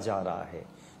होता जा रहा है.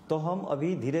 तो हम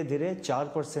अभी धीरे धीरे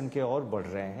 4% के और बढ़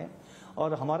रहे हैं,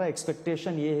 और हमारा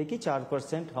एक्सपेक्टेशन ये है कि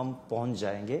 4% हम पहुंच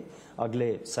जाएंगे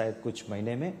अगले शायद कुछ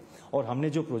महीने में. और हमने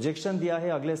जो प्रोजेक्शन दिया है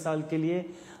अगले साल के लिए,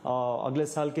 अगले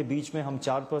साल के बीच में हम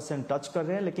 4% टच कर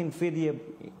रहे हैं, लेकिन फिर ये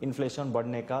इन्फ्लेशन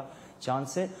बढ़ने का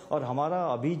चांस है. और हमारा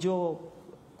अभी जो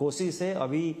कोशिश है,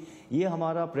 अभी ये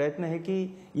हमारा प्रयत्न है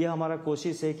कि ये हमारा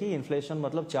कोशिश है कि इन्फ्लेशन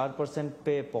मतलब 4%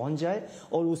 पे पहुंच जाए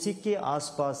और उसी के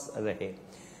आसपास रहे,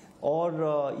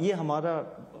 और ये हमारा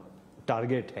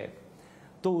टारगेट है.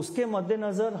 तो उसके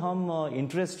मद्देनज़र हम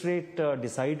इंटरेस्ट रेट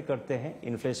डिसाइड करते हैं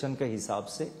इन्फ्लेशन के हिसाब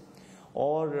से,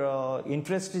 और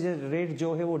इंटरेस्ट रेट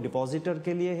जो है वो डिपॉजिटर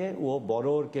के लिए है, वो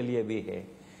बोरोअर के लिए भी है.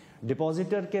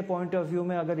 डिपॉजिटर के पॉइंट ऑफ व्यू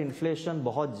में अगर इन्फ्लेशन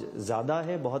बहुत ज़्यादा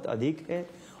है, बहुत अधिक है,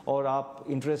 और आप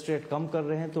इंटरेस्ट रेट कम कर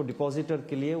रहे हैं, तो डिपॉजिटर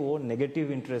के लिए वो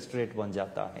नेगेटिव इंटरेस्ट रेट बन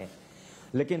जाता है.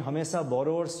 लेकिन हमेशा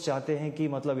बोरोअर्स चाहते हैं कि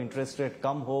मतलब इंटरेस्ट रेट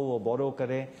कम हो, वो बोरो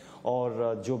करें,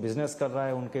 और जो बिजनेस कर रहा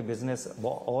है उनके बिजनेस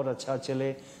और अच्छा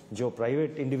चले. जो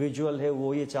प्राइवेट इंडिविजुअल है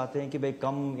वो ये चाहते हैं कि भाई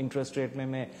कम इंटरेस्ट रेट में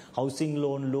मैं हाउसिंग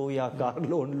लोन लूँ या कार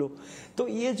लोन लूँ. तो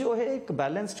ये जो है एक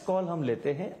बैलेंस्ड कॉल हम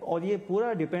लेते हैं, और ये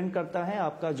पूरा डिपेंड करता है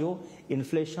आपका जो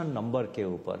इन्फ्लेशन नंबर के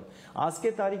ऊपर. आज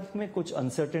के तारीख में कुछ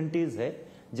अनसर्टेनिटीज है,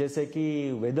 जैसे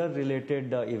कि वेदर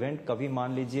रिलेटेड इवेंट, कभी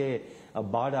मान लीजिए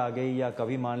बाढ़ आ गई, या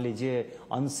कभी मान लीजिए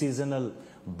अनसीजनल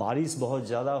बारिश बहुत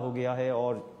ज़्यादा हो गया है,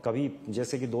 और कभी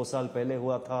जैसे कि 2 साल पहले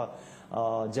हुआ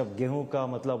था जब गेहूं का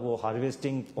मतलब वो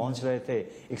हार्वेस्टिंग पहुंच रहे थे,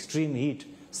 एक्सट्रीम हीट,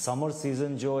 समर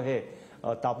सीजन जो है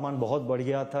तापमान बहुत बढ़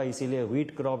गया था, इसीलिए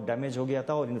व्हीट क्रॉप डैमेज हो गया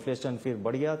था और इन्फ्लेशन फिर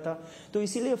बढ़ गया था. तो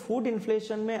इसीलिए फूड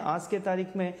इन्फ्लेशन में आज के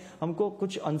तारीख में हमको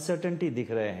कुछ अनसर्टेनिटी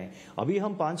दिख रहे हैं. अभी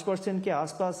हम 5% के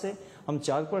आसपास है, हम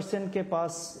 4% के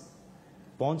पास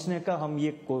पहुंचने का हम ये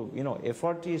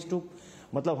एफर्ट इज टू,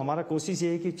 मतलब हमारा कोशिश ये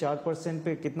है कि 4%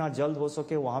 पे कितना जल्द हो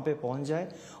सके वहां पे पहुंच जाए.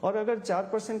 और अगर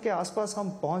 4% के आसपास हम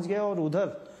पहुंच गए और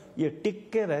उधर ये टिक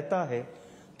के रहता है,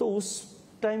 तो उस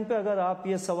टाइम पे अगर आप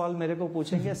ये सवाल मेरे को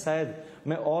पूछेंगे, शायद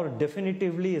मैं और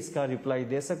डेफिनेटिवली इसका रिप्लाई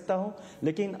दे सकता हूं.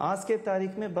 लेकिन आज के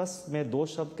तारीख में बस मैं 2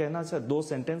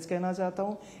 सेंटेंस कहना चाहता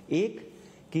हूं. एक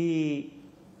कि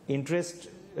इंटरेस्ट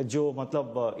जो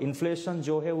मतलब इन्फ्लेशन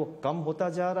जो है वो कम होता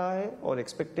जा रहा है और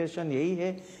एक्सपेक्टेशन यही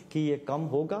है कि ये कम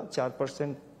होगा,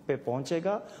 4% पे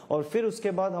पहुंचेगा और फिर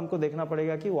उसके बाद हमको देखना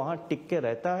पड़ेगा कि वहां टिक के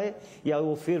रहता है या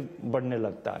वो फिर बढ़ने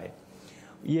लगता है।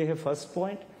 ये है फर्स्ट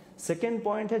पॉइंट। सेकेंड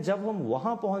पॉइंट है, जब हम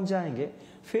वहां पहुंच जाएंगे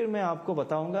फिर मैं आपको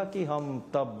बताऊंगा कि हम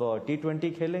तब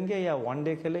T20 खेलेंगे या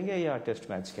वनडे खेलेंगे या टेस्ट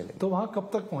मैच खेलेंगे। तो वहां कब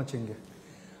तक पहुंचेंगे?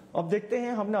 अब देखते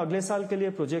हैं, हमने अगले साल के लिए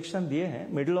प्रोजेक्शन दिए हैं,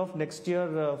 middle of next year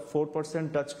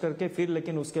 4% touch करके फिर,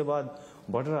 लेकिन उसके बाद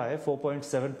बढ़ रहा है,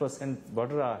 4.7% बढ़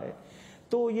रहा है।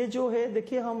 तो ये जो है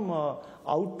देखिए, हम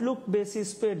आउटलुक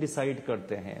बेसिस पे डिसाइड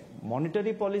करते हैं।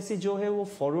 मॉनेटरी पॉलिसी जो है वो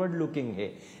फॉरवर्ड लुकिंग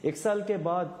है, 1 साल के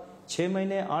बाद, 6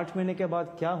 महीने, 8 महीने के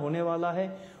बाद क्या होने वाला है,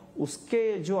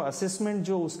 उसके जो असेसमेंट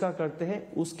जो उसका करते हैं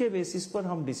उसके बेसिस पर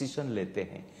हम डिसीजन लेते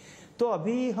हैं। तो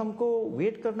अभी हमको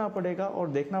वेट करना पड़ेगा और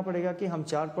देखना पड़ेगा कि हम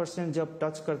 4% जब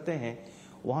टच करते हैं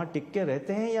वहां टिक के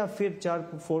रहते हैं या फिर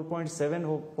 4.7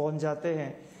 पहुंच जाते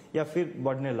हैं या फिर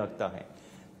बढ़ने लगता है।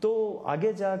 तो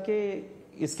आगे जाके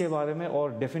इसके बारे में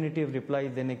और डेफिनेटिव रिप्लाई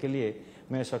देने के लिए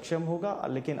मैं सक्षम होगा,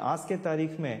 लेकिन आज के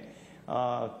तारीख में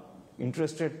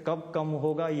इंटरेस्ट रेट कब कम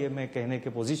होगा ये मैं कहने के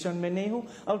पोजीशन में नहीं हूं,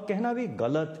 और कहना भी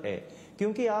गलत है,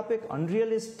 क्योंकि आप एक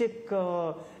अनरियलिस्टिक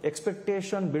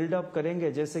एक्सपेक्टेशन बिल्डअप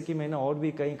करेंगे, जैसे कि मैंने और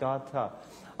भी कहीं कहा था।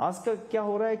 आज का क्या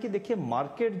हो रहा है कि देखिए,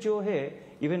 मार्केट जो है,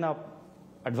 इवन आप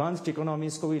एडवांस्ड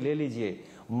इकोनॉमीज को भी ले लीजिए,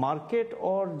 मार्केट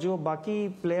और जो बाकी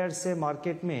प्लेयर्स है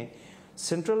मार्केट में,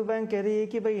 सेंट्रल बैंक कह रही है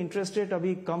कि भाई इंटरेस्ट रेट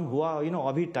अभी कम हुआ,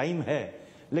 अभी टाइम है,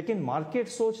 लेकिन मार्केट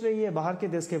सोच रही है, बाहर के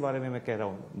देश के बारे में मैं कह रहा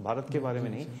हूँ, भारत के बारे में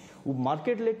नहीं, वो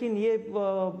मार्केट लेकिन ये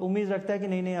उम्मीद रखता है कि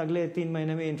नहीं अगले 3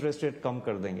 महीने में इंटरेस्ट रेट कम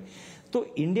कर देंगे। तो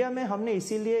इंडिया में हमने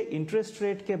इसीलिए इंटरेस्ट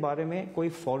रेट के बारे में कोई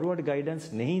फॉरवर्ड गाइडेंस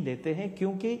नहीं देते हैं,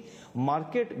 क्योंकि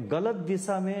मार्केट गलत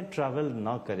दिशा में ट्रैवल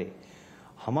ना करे।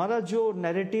 हमारा जो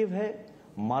नैरेटिव है,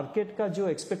 मार्केट का जो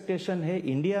एक्सपेक्टेशन है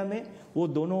इंडिया में, वो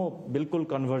दोनों बिल्कुल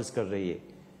कन्वर्ज कर रही है।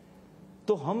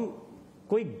 तो हम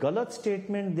कोई गलत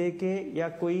स्टेटमेंट देके या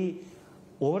कोई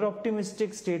ओवर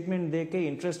ऑप्टिमिस्टिक स्टेटमेंट देके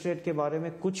इंटरेस्ट रेट के बारे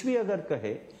में कुछ भी अगर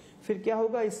कहे, फिर क्या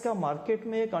होगा, इसका मार्केट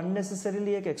में एक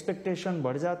अननेसेसरीली एक एक्सपेक्टेशन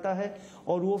बढ़ जाता है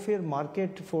और वो फिर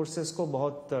मार्केट फोर्सेस को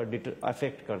बहुत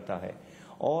अफेक्ट करता है।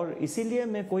 और इसीलिए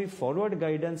मैं कोई फॉरवर्ड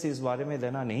गाइडेंस इस बारे में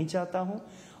देना नहीं चाहता हूं।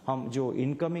 हम जो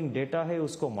इनकमिंग डेटा है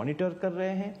उसको मॉनिटर कर रहे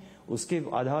हैं, उसके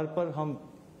आधार पर हम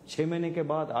 6 महीने के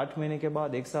बाद, 8 महीने के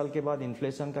बाद, 1 साल के बाद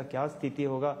इन्फ्लेशन का क्या स्थिति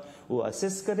होगा वो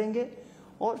असेस करेंगे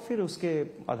और फिर उसके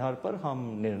आधार पर हम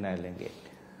निर्णय लेंगे।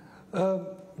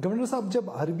 गवर्नर साहब, जब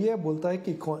आरबीआई बोलता है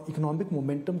कि इकोनॉमिक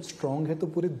मोमेंटम स्ट्रांग है तो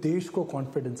पूरे देश को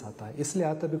कॉन्फिडेंस आता है, इसलिए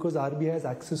आता है because RBI has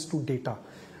access to data,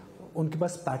 उनके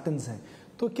पास पैटर्न्स हैं।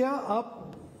 तो क्या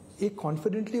आप एक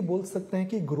कॉन्फिडेंटली बोल सकते हैं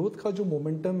कि ग्रोथ का जो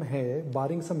मोमेंटम है,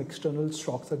 बारिंग सम एक्सटर्नल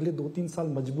शॉक्स, अगले 2-3 साल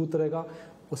मजबूत रहेगा?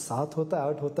 वो 7 होता है,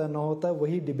 8 होता है, 9 होता है,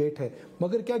 वही डिबेट है,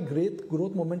 मगर क्या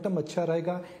ग्रोथ मोमेंटम अच्छा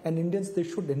रहेगा? And Indians, they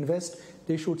should invest,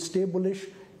 they should stay bullish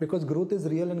because growth is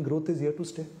real and growth is here to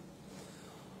stay.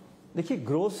 देखिए,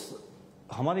 ग्रोथ,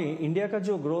 हमारे इंडिया का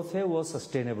जो ग्रोथ है वो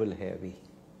सस्टेनेबल है। अभी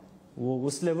वो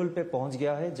उस लेवल पे पहुंच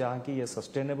गया है जहां की ये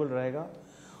सस्टेनेबल रहेगा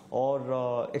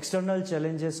और एक्सटर्नल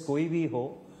चैलेंजेस कोई भी हो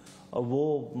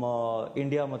वो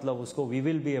इंडिया मतलब उसको we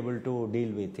will be able to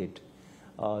deal with it.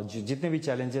 जितने भी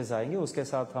चैलेंजेस आएंगे उसके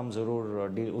साथ हम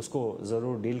उसको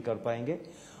जरूर डील कर पाएंगे।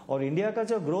 और इंडिया का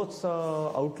जो ग्रोथ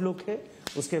आउटलुक है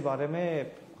उसके बारे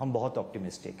में हम बहुत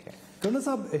ऑप्टिमिस्टिक हैं। गवर्नर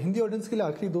साहब, हिंदी ऑडियंस के लिए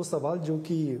आखिरी 2 सवाल जो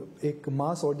कि एक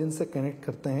मास ऑडियंस से कनेक्ट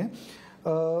करते हैं।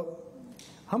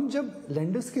 हम जब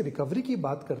लेंडर्स की रिकवरी की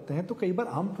बात करते हैं तो कई बार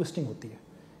आर्म ट्विस्टिंग होती है,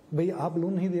 भाई आप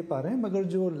लोन नहीं दे पा रहे हैं मगर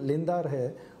जो लेनदार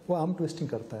है वो आर्म ट्विस्टिंग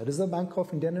करता है। रिजर्व बैंक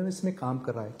ऑफ इंडिया ने इसमें काम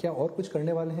कर रहा है, क्या और कुछ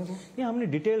करने वाले हैं वो? ये हमने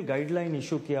डिटेल गाइडलाइन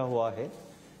इशू किया हुआ है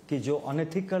कि जो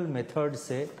अनएथिकल मेथड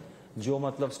से, जो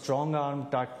मतलब स्ट्रॉन्ग आर्म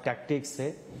टैक्टिक्स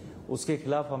है, उसके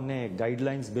खिलाफ हमने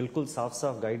गाइडलाइंस, बिल्कुल साफ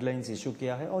साफ गाइडलाइंस इशू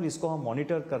किया है और इसको हम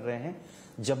मॉनिटर कर रहे हैं।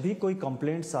 जब भी कोई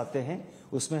कंप्लेंट्स आते हैं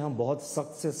उसमें हम बहुत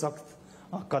सख्त से सख्त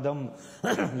कदम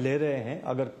ले रहे हैं।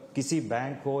 अगर किसी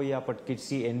बैंक हो या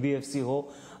किसी एनबीएफसी हो,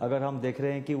 अगर हम देख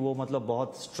रहे हैं कि वो मतलब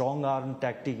बहुत स्ट्रॉन्ग आर्म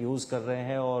टैक्टिक यूज कर रहे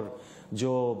हैं और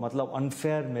जो मतलब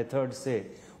अनफेयर मेथड से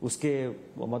उसके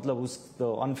मतलब उस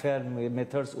अनफेयर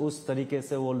मेथड्स उस तरीके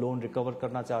से वो लोन रिकवर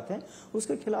करना चाहते हैं,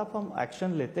 उसके खिलाफ हम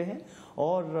एक्शन लेते हैं।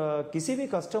 और किसी भी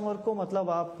कस्टमर को मतलब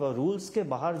आप रूल्स के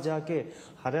बाहर जाके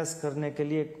हरेस करने के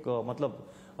लिए मतलब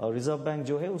रिजर्व बैंक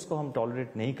जो है उसको हम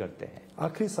टॉलरेट नहीं करते हैं।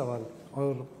 आखिरी सवाल,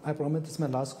 और I promise this my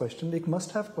last question, एक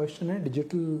मस्ट हैव क्वेश्चन है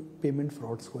डिजिटल पेमेंट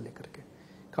फ्रॉड्स को लेकर के।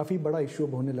 काफ़ी बड़ा इशू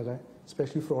अब होने लगा है,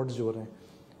 स्पेशली फ्रॉड्स जो हो रहे हैं,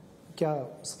 क्या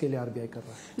उसके लिए आरबीआई कर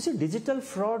रहा है? इसे डिजिटल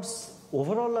फ्रॉड्स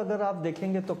ओवरऑल अगर आप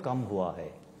देखेंगे तो कम हुआ है।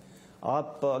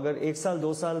 आप अगर 1 साल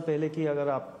 2 साल पहले की अगर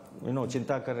आप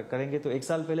चिंता करेंगे तो एक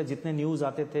साल पहले जितने न्यूज़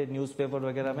आते थे न्यूज़पेपर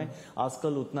वगैरह में,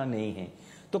 आजकल उतना नहीं है।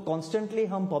 तो कॉन्स्टेंटली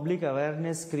हम पब्लिक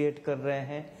अवेयरनेस क्रिएट कर रहे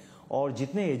हैं और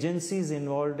जितने एजेंसीज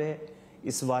इन्वॉल्व है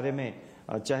इस बारे में,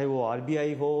 चाहे वो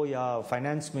आरबीआई हो या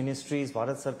फाइनेंस मिनिस्ट्रीज,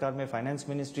 भारत सरकार में फाइनेंस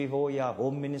मिनिस्ट्री हो या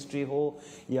होम मिनिस्ट्री हो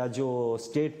या जो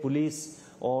स्टेट पुलिस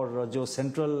और जो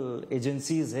सेंट्रल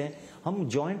एजेंसीज हैं, हम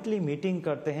जॉइंटली मीटिंग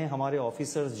करते हैं, हमारे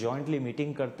ऑफिसर्स जॉइंटली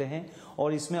मीटिंग करते हैं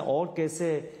और इसमें और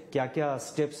कैसे क्या क्या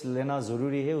स्टेप्स लेना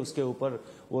ज़रूरी है उसके ऊपर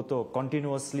वो तो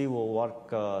कंटिन्यूअसली वो वर्क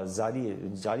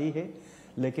जारी है।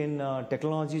 लेकिन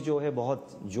टेक्नोलॉजी जो है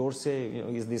बहुत जोर से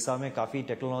इस दिशा में काफ़ी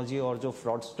टेक्नोलॉजी, और जो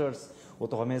फ्रॉडस्टर्स वो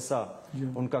तो हमेशा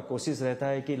उनका कोशिश रहता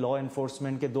है कि लॉ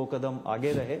एनफोर्समेंट के 2 कदम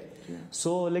आगे रहे।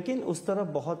 लेकिन उस तरफ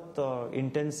बहुत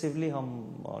इंटेंसिवली हम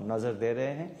नज़र दे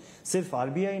रहे हैं। सिर्फ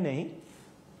आरबीआई नहीं,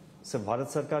 सिर्फ भारत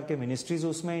सरकार के मिनिस्ट्रीज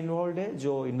उसमें इन्वॉल्व है,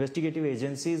 जो इन्वेस्टिगेटिव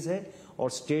एजेंसीज है और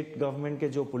स्टेट गवर्नमेंट के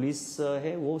जो पुलिस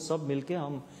है, वो सब मिलके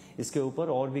हम इसके ऊपर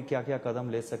और भी क्या क्या कदम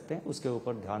ले सकते हैं उसके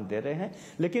ऊपर ध्यान दे रहे हैं।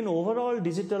 लेकिन ओवरऑल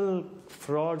डिजिटल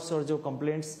फ्रॉड्स और जो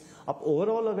कंप्लेंट्स आप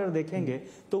ओवरऑल अगर देखेंगे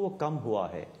तो वो कम हुआ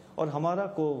है और हमारा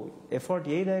को एफर्ट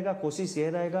यही रहेगा, कोशिश ये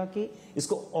रहेगा कि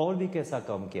इसको और भी कैसा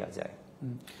कम किया जाए।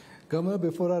 Governor,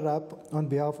 before I wrap, on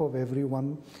behalf of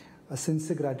everyone, a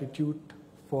sincere gratitude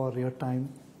for your time.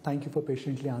 Thank you for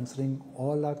patiently answering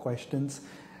all our questions.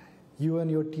 You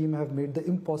and your team have made the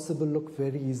impossible look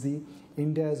very easy.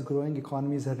 India is growing,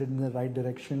 economy is headed in the right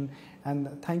direction, and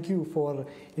thank you for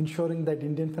ensuring that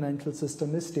Indian financial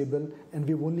system is stable and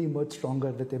we've only emerged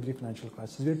stronger with every financial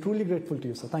crisis. We are truly grateful to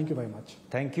you, sir. Thank you very much.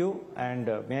 Thank you, and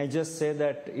may I just say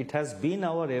that it has been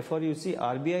our effort. You see,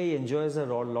 RBI enjoys a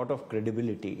lot of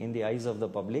credibility in the eyes of the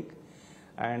public,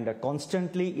 and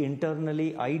constantly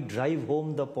internally I drive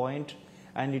home the point,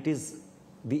 and it is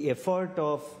the effort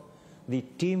of the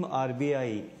team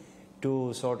RBI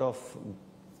to sort of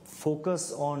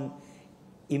focus on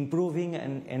improving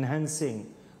and enhancing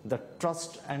the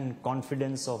trust and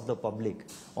confidence of the public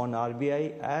on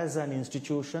RBI as an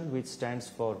institution which stands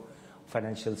for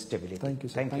financial stability. Thank you,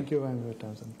 sir. Thank you very much.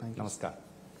 Thank you. Namaskar.